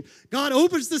 I mean, God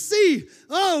opens the sea.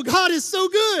 Oh, God is so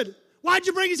good. Why'd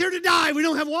you bring us here to die? We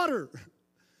don't have water.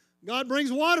 God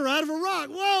brings water out of a rock.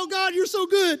 Whoa, God, you're so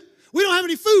good. We don't have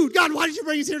any food. God, why did you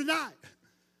bring us here to die?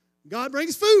 God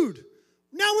brings food.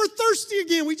 Now we're thirsty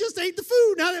again. We just ate the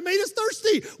food. Now that made us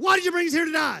thirsty. Why did you bring us here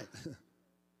to die?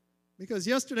 Because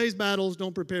yesterday's battles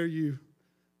don't prepare you.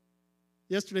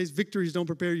 Yesterday's victories don't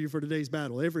prepare you for today's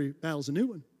battle. Every battle's a new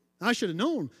one. I should have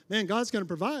known, man, God's going to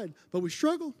provide, but we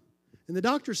struggled. And the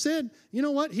doctor said, you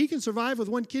know what? He can survive with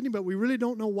 1 kidney, but we really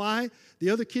don't know why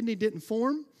the other kidney didn't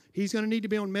form. He's going to need to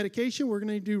be on medication. We're going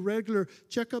to do regular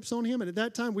checkups on him. And at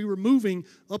that time, we were moving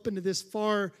up into this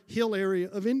far hill area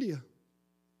of India.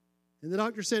 And the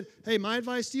doctor said, hey, my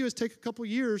advice to you is take a couple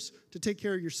years to take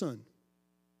care of your son.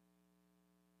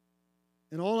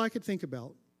 And all I could think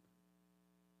about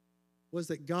was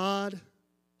that God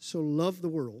so loved the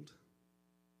world.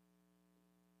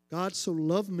 God so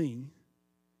loved me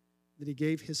that he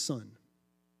gave his son.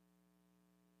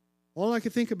 All I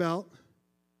could think about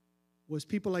was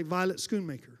people like Violet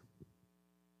Schoonmaker,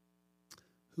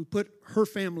 who put her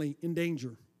family in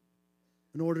danger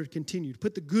in order to continue, to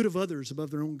put the good of others above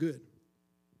their own good.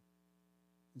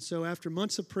 And so after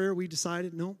months of prayer, we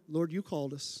decided, no, Lord, you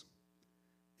called us.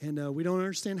 And we don't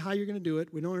understand how you're going to do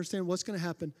it. We don't understand what's going to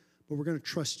happen, but we're going to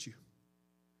trust you.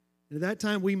 And at that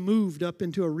time, we moved up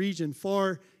into a region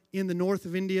far in the north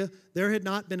of India. There had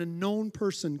not been a known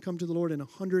person come to the Lord in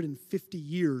 150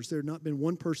 years. There had not been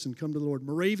one person come to the Lord.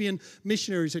 Moravian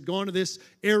missionaries had gone to this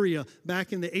area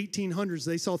back in the 1800s.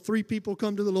 They saw 3 people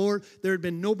come to the Lord. There had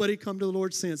been nobody come to the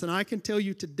Lord since. And I can tell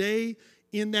you today,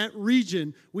 in that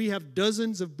region, we have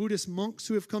dozens of Buddhist monks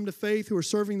who have come to faith, who are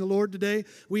serving the Lord today.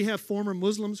 We have former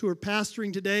Muslims who are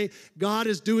pastoring today. God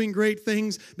is doing great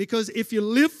things, because if you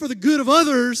live for the good of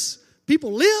others,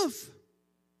 people live.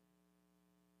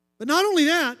 But not only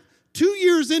that, 2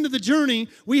 years into the journey,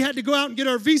 we had to go out and get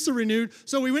our visa renewed.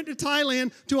 So we went to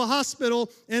Thailand to a hospital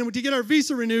and to get our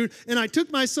visa renewed. And I took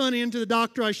my son in to the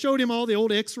doctor. I showed him all the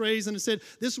old x-rays and I said,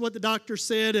 this is what the doctor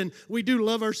said. And we do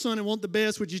love our son and want the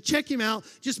best. Would you check him out?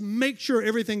 Just make sure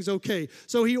everything's okay.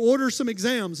 So he orders some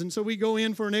exams. And so we go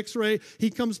in for an x-ray. He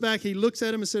comes back. He looks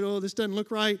at him and said, oh, this doesn't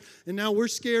look right. And now we're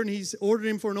scared. And he's ordered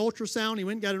him for an ultrasound. He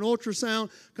went and got an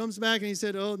ultrasound. Comes back and he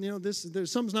said, oh, you know, there's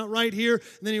something's not right here.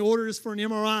 And then he ordered us for an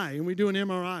MRI. And we do an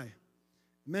MRI.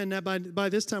 Man, that by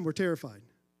this time we're terrified.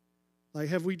 Like,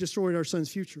 have we destroyed our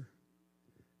son's future?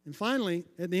 And finally,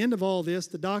 at the end of all this,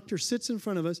 the doctor sits in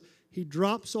front of us. He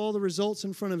drops all the results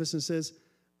in front of us and says,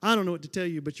 I don't know what to tell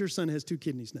you, but your son has 2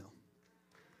 kidneys now.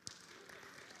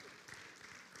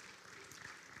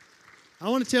 I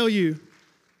want to tell you,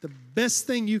 the best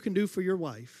thing you can do for your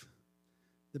wife,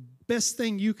 the best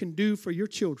thing you can do for your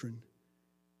children,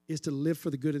 is to live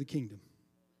for the good of the kingdom.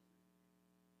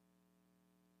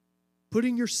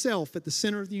 Putting yourself at the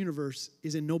center of the universe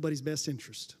is in nobody's best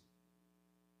interest.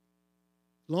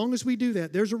 As long as we do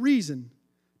that, there's a reason.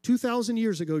 2,000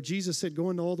 years ago, Jesus said, go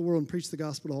into all the world and preach the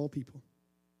gospel to all people.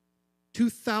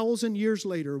 2,000 years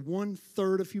later,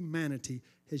 1/3 of humanity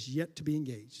has yet to be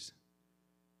engaged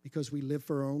because we live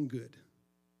for our own good.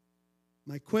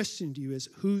 My question to you is,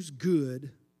 whose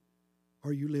good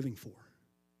are you living for?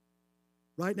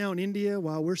 Right now in India,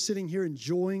 while we're sitting here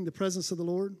enjoying the presence of the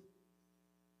Lord,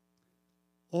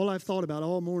 all I've thought about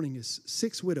all morning is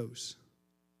 6 widows.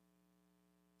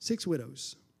 6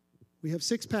 widows. We have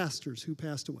 6 pastors who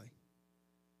passed away.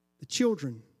 The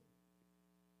children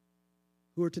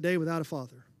who are today without a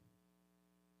father.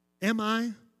 Am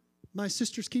I my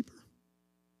sister's keeper?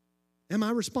 Am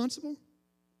I responsible?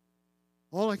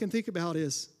 All I can think about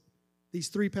is these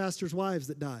 3 pastors' wives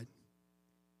that died.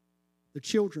 Their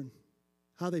children,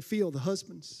 how they feel, the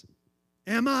husbands.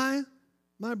 Am I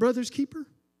my brother's keeper?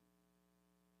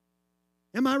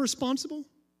 Am I responsible?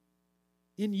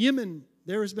 In Yemen,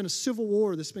 there has been a civil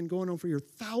war that's been going on for years.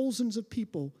 Thousands of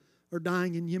people are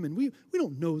dying in Yemen. We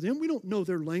don't know them. We don't know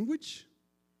their language.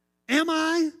 Am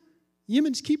I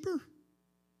Yemen's keeper?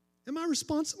 Am I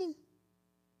responsible?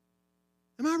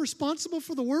 Am I responsible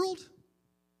for the world?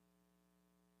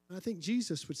 And I think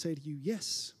Jesus would say to you,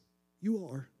 yes, you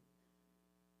are.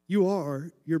 You are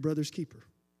your brother's keeper.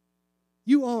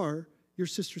 You are your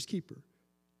sister's keeper.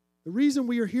 The reason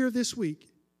we are here this week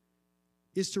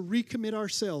is to recommit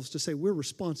ourselves to say we're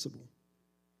responsible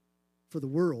for the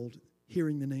world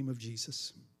hearing the name of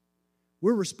Jesus.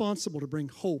 We're responsible to bring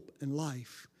hope and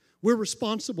life. We're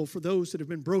responsible for those that have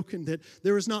been broken, that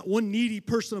there is not one needy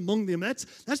person among them.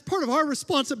 That's part of our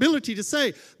responsibility to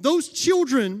say, those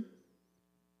children,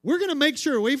 we're going to make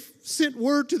sure we've sent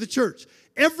word to the church.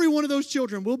 Every one of those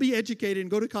children will be educated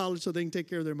and go to college so they can take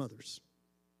care of their mothers.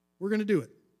 We're going to do it.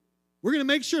 We're going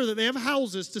to make sure that they have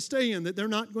houses to stay in, that they're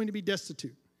not going to be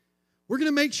destitute. We're going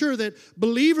to make sure that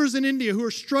believers in India who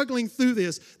are struggling through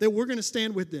this, that we're going to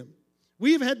stand with them.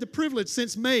 We have had the privilege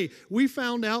since May. We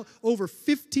found out over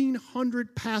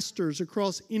 1,500 pastors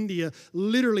across India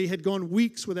literally had gone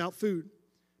weeks without food.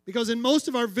 Because in most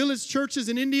of our village churches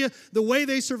in India, the way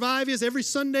they survive is every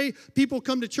Sunday, people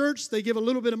come to church, they give a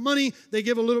little bit of money, they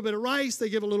give a little bit of rice, they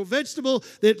give a little vegetable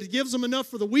that gives them enough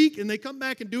for the week, and they come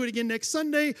back and do it again next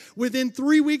Sunday. Within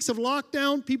 3 weeks of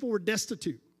lockdown, people were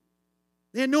destitute.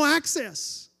 They had no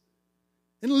access.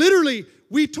 And literally,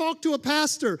 we talked to a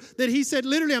pastor that he said,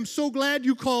 literally, I'm so glad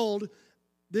you called.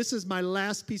 This is my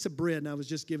last piece of bread, and I was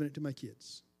just giving it to my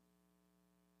kids.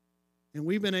 And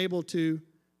we've been able to,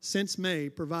 since May,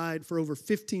 provide for over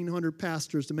 1,500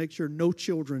 pastors to make sure no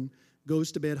children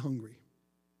goes to bed hungry.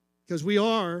 Because we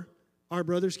are our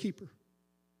brother's keeper.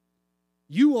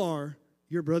 You are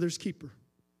your brother's keeper.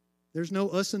 There's no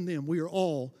us and them. We are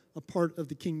all a part of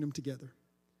the kingdom together.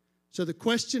 So the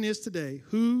question is today,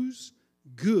 whose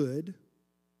good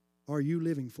are you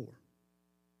living for?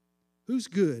 Whose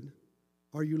good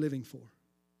are you living for?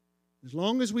 As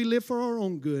long as we live for our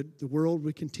own good, the world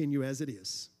will continue as it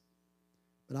is.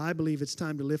 But I believe it's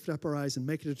time to lift up our eyes and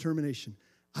make a determination.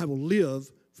 I will live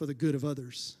for the good of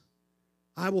others.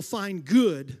 I will find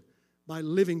good by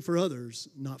living for others,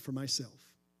 not for myself.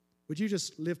 Would you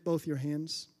just lift both your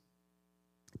hands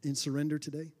in surrender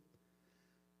today?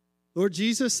 Lord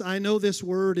Jesus, I know this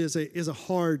word is a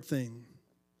hard thing.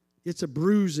 It's a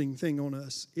bruising thing on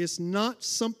us. It's not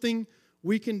something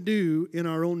we can do in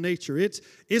our own nature.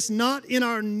 It's not in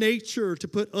our nature to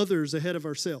put others ahead of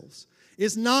ourselves.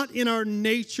 It's not in our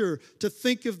nature to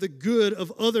think of the good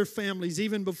of other families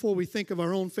even before we think of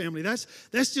our own family. That's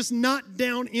just not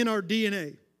down in our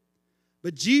DNA.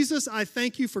 But Jesus, I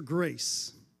thank you for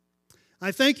grace.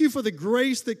 I thank you for the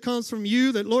grace that comes from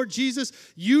you, that, Lord Jesus,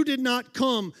 you did not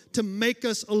come to make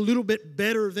us a little bit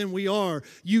better than we are.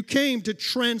 You came to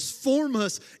transform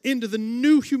us into the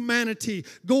new humanity,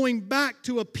 going back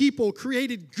to a people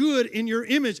created good in your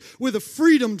image with a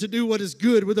freedom to do what is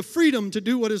good, with a freedom to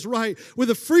do what is right, with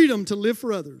a freedom to live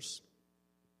for others.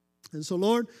 And so,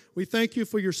 Lord, we thank you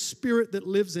for your Spirit that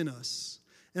lives in us.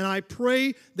 And I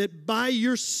pray that by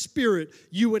your Spirit,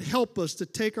 you would help us to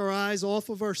take our eyes off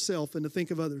of ourselves and to think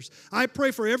of others. I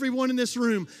pray for everyone in this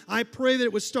room. I pray that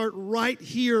it would start right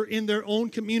here in their own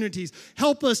communities.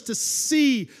 Help us to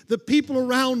see the people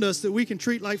around us that we can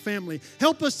treat like family.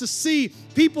 Help us to see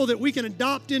people that we can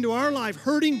adopt into our life,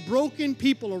 hurting, broken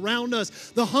people around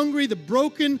us, the hungry, the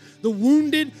broken, the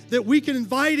wounded, that we can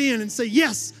invite in and say,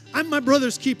 yes, I'm my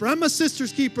brother's keeper. I'm my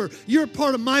sister's keeper. You're a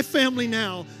part of my family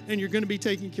now, and you're going to be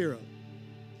taken care of.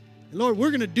 And Lord,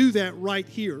 we're going to do that right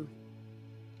here.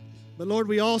 But Lord,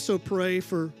 we also pray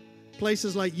for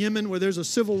places like Yemen where there's a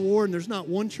civil war and there's not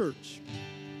one church.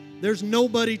 There's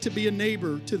nobody to be a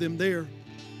neighbor to them there.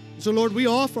 So Lord, we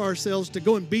offer ourselves to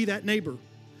go and be that neighbor.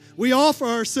 We offer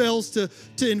ourselves to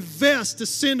invest, to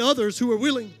send others who are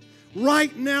willing.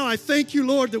 Right now, I thank you,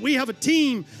 Lord, that we have a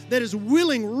team that is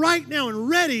willing right now and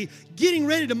ready, getting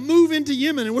ready to move into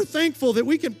Yemen. And we're thankful that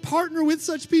we can partner with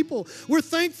such people. We're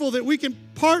thankful that we can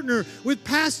partner with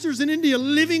pastors in India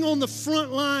living on the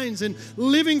front lines and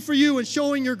living for you and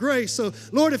showing your grace. So,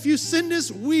 Lord, if you send us,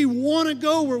 we want to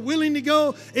go. We're willing to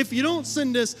go. If you don't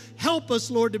send us, help us,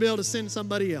 Lord, to be able to send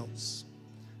somebody else.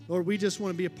 Lord, we just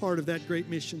want to be a part of that great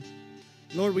mission.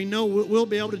 Lord, we know we'll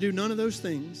be able to do none of those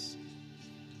things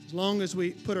as long as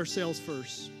we put ourselves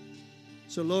first.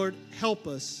 So, Lord, help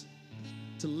us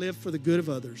to live for the good of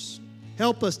others.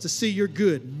 Help us to see your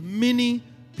good. Many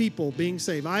people being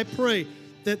saved. I pray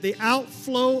that the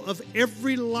outflow of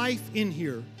every life in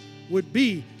here would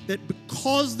be that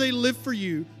because they lived for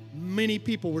you, many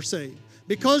people were saved.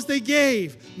 Because they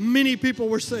gave, many people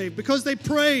were saved. Because they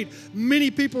prayed,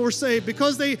 many people were saved.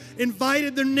 Because they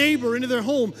invited their neighbor into their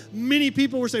home, many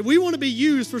people were saved. We want to be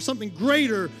used for something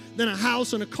greater than a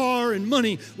house and a car and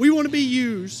money. We want to be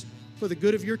used for the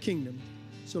good of your kingdom.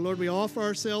 So, Lord, we offer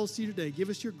ourselves to you today. Give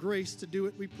us your grace to do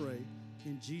it, we pray.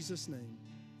 In Jesus' name.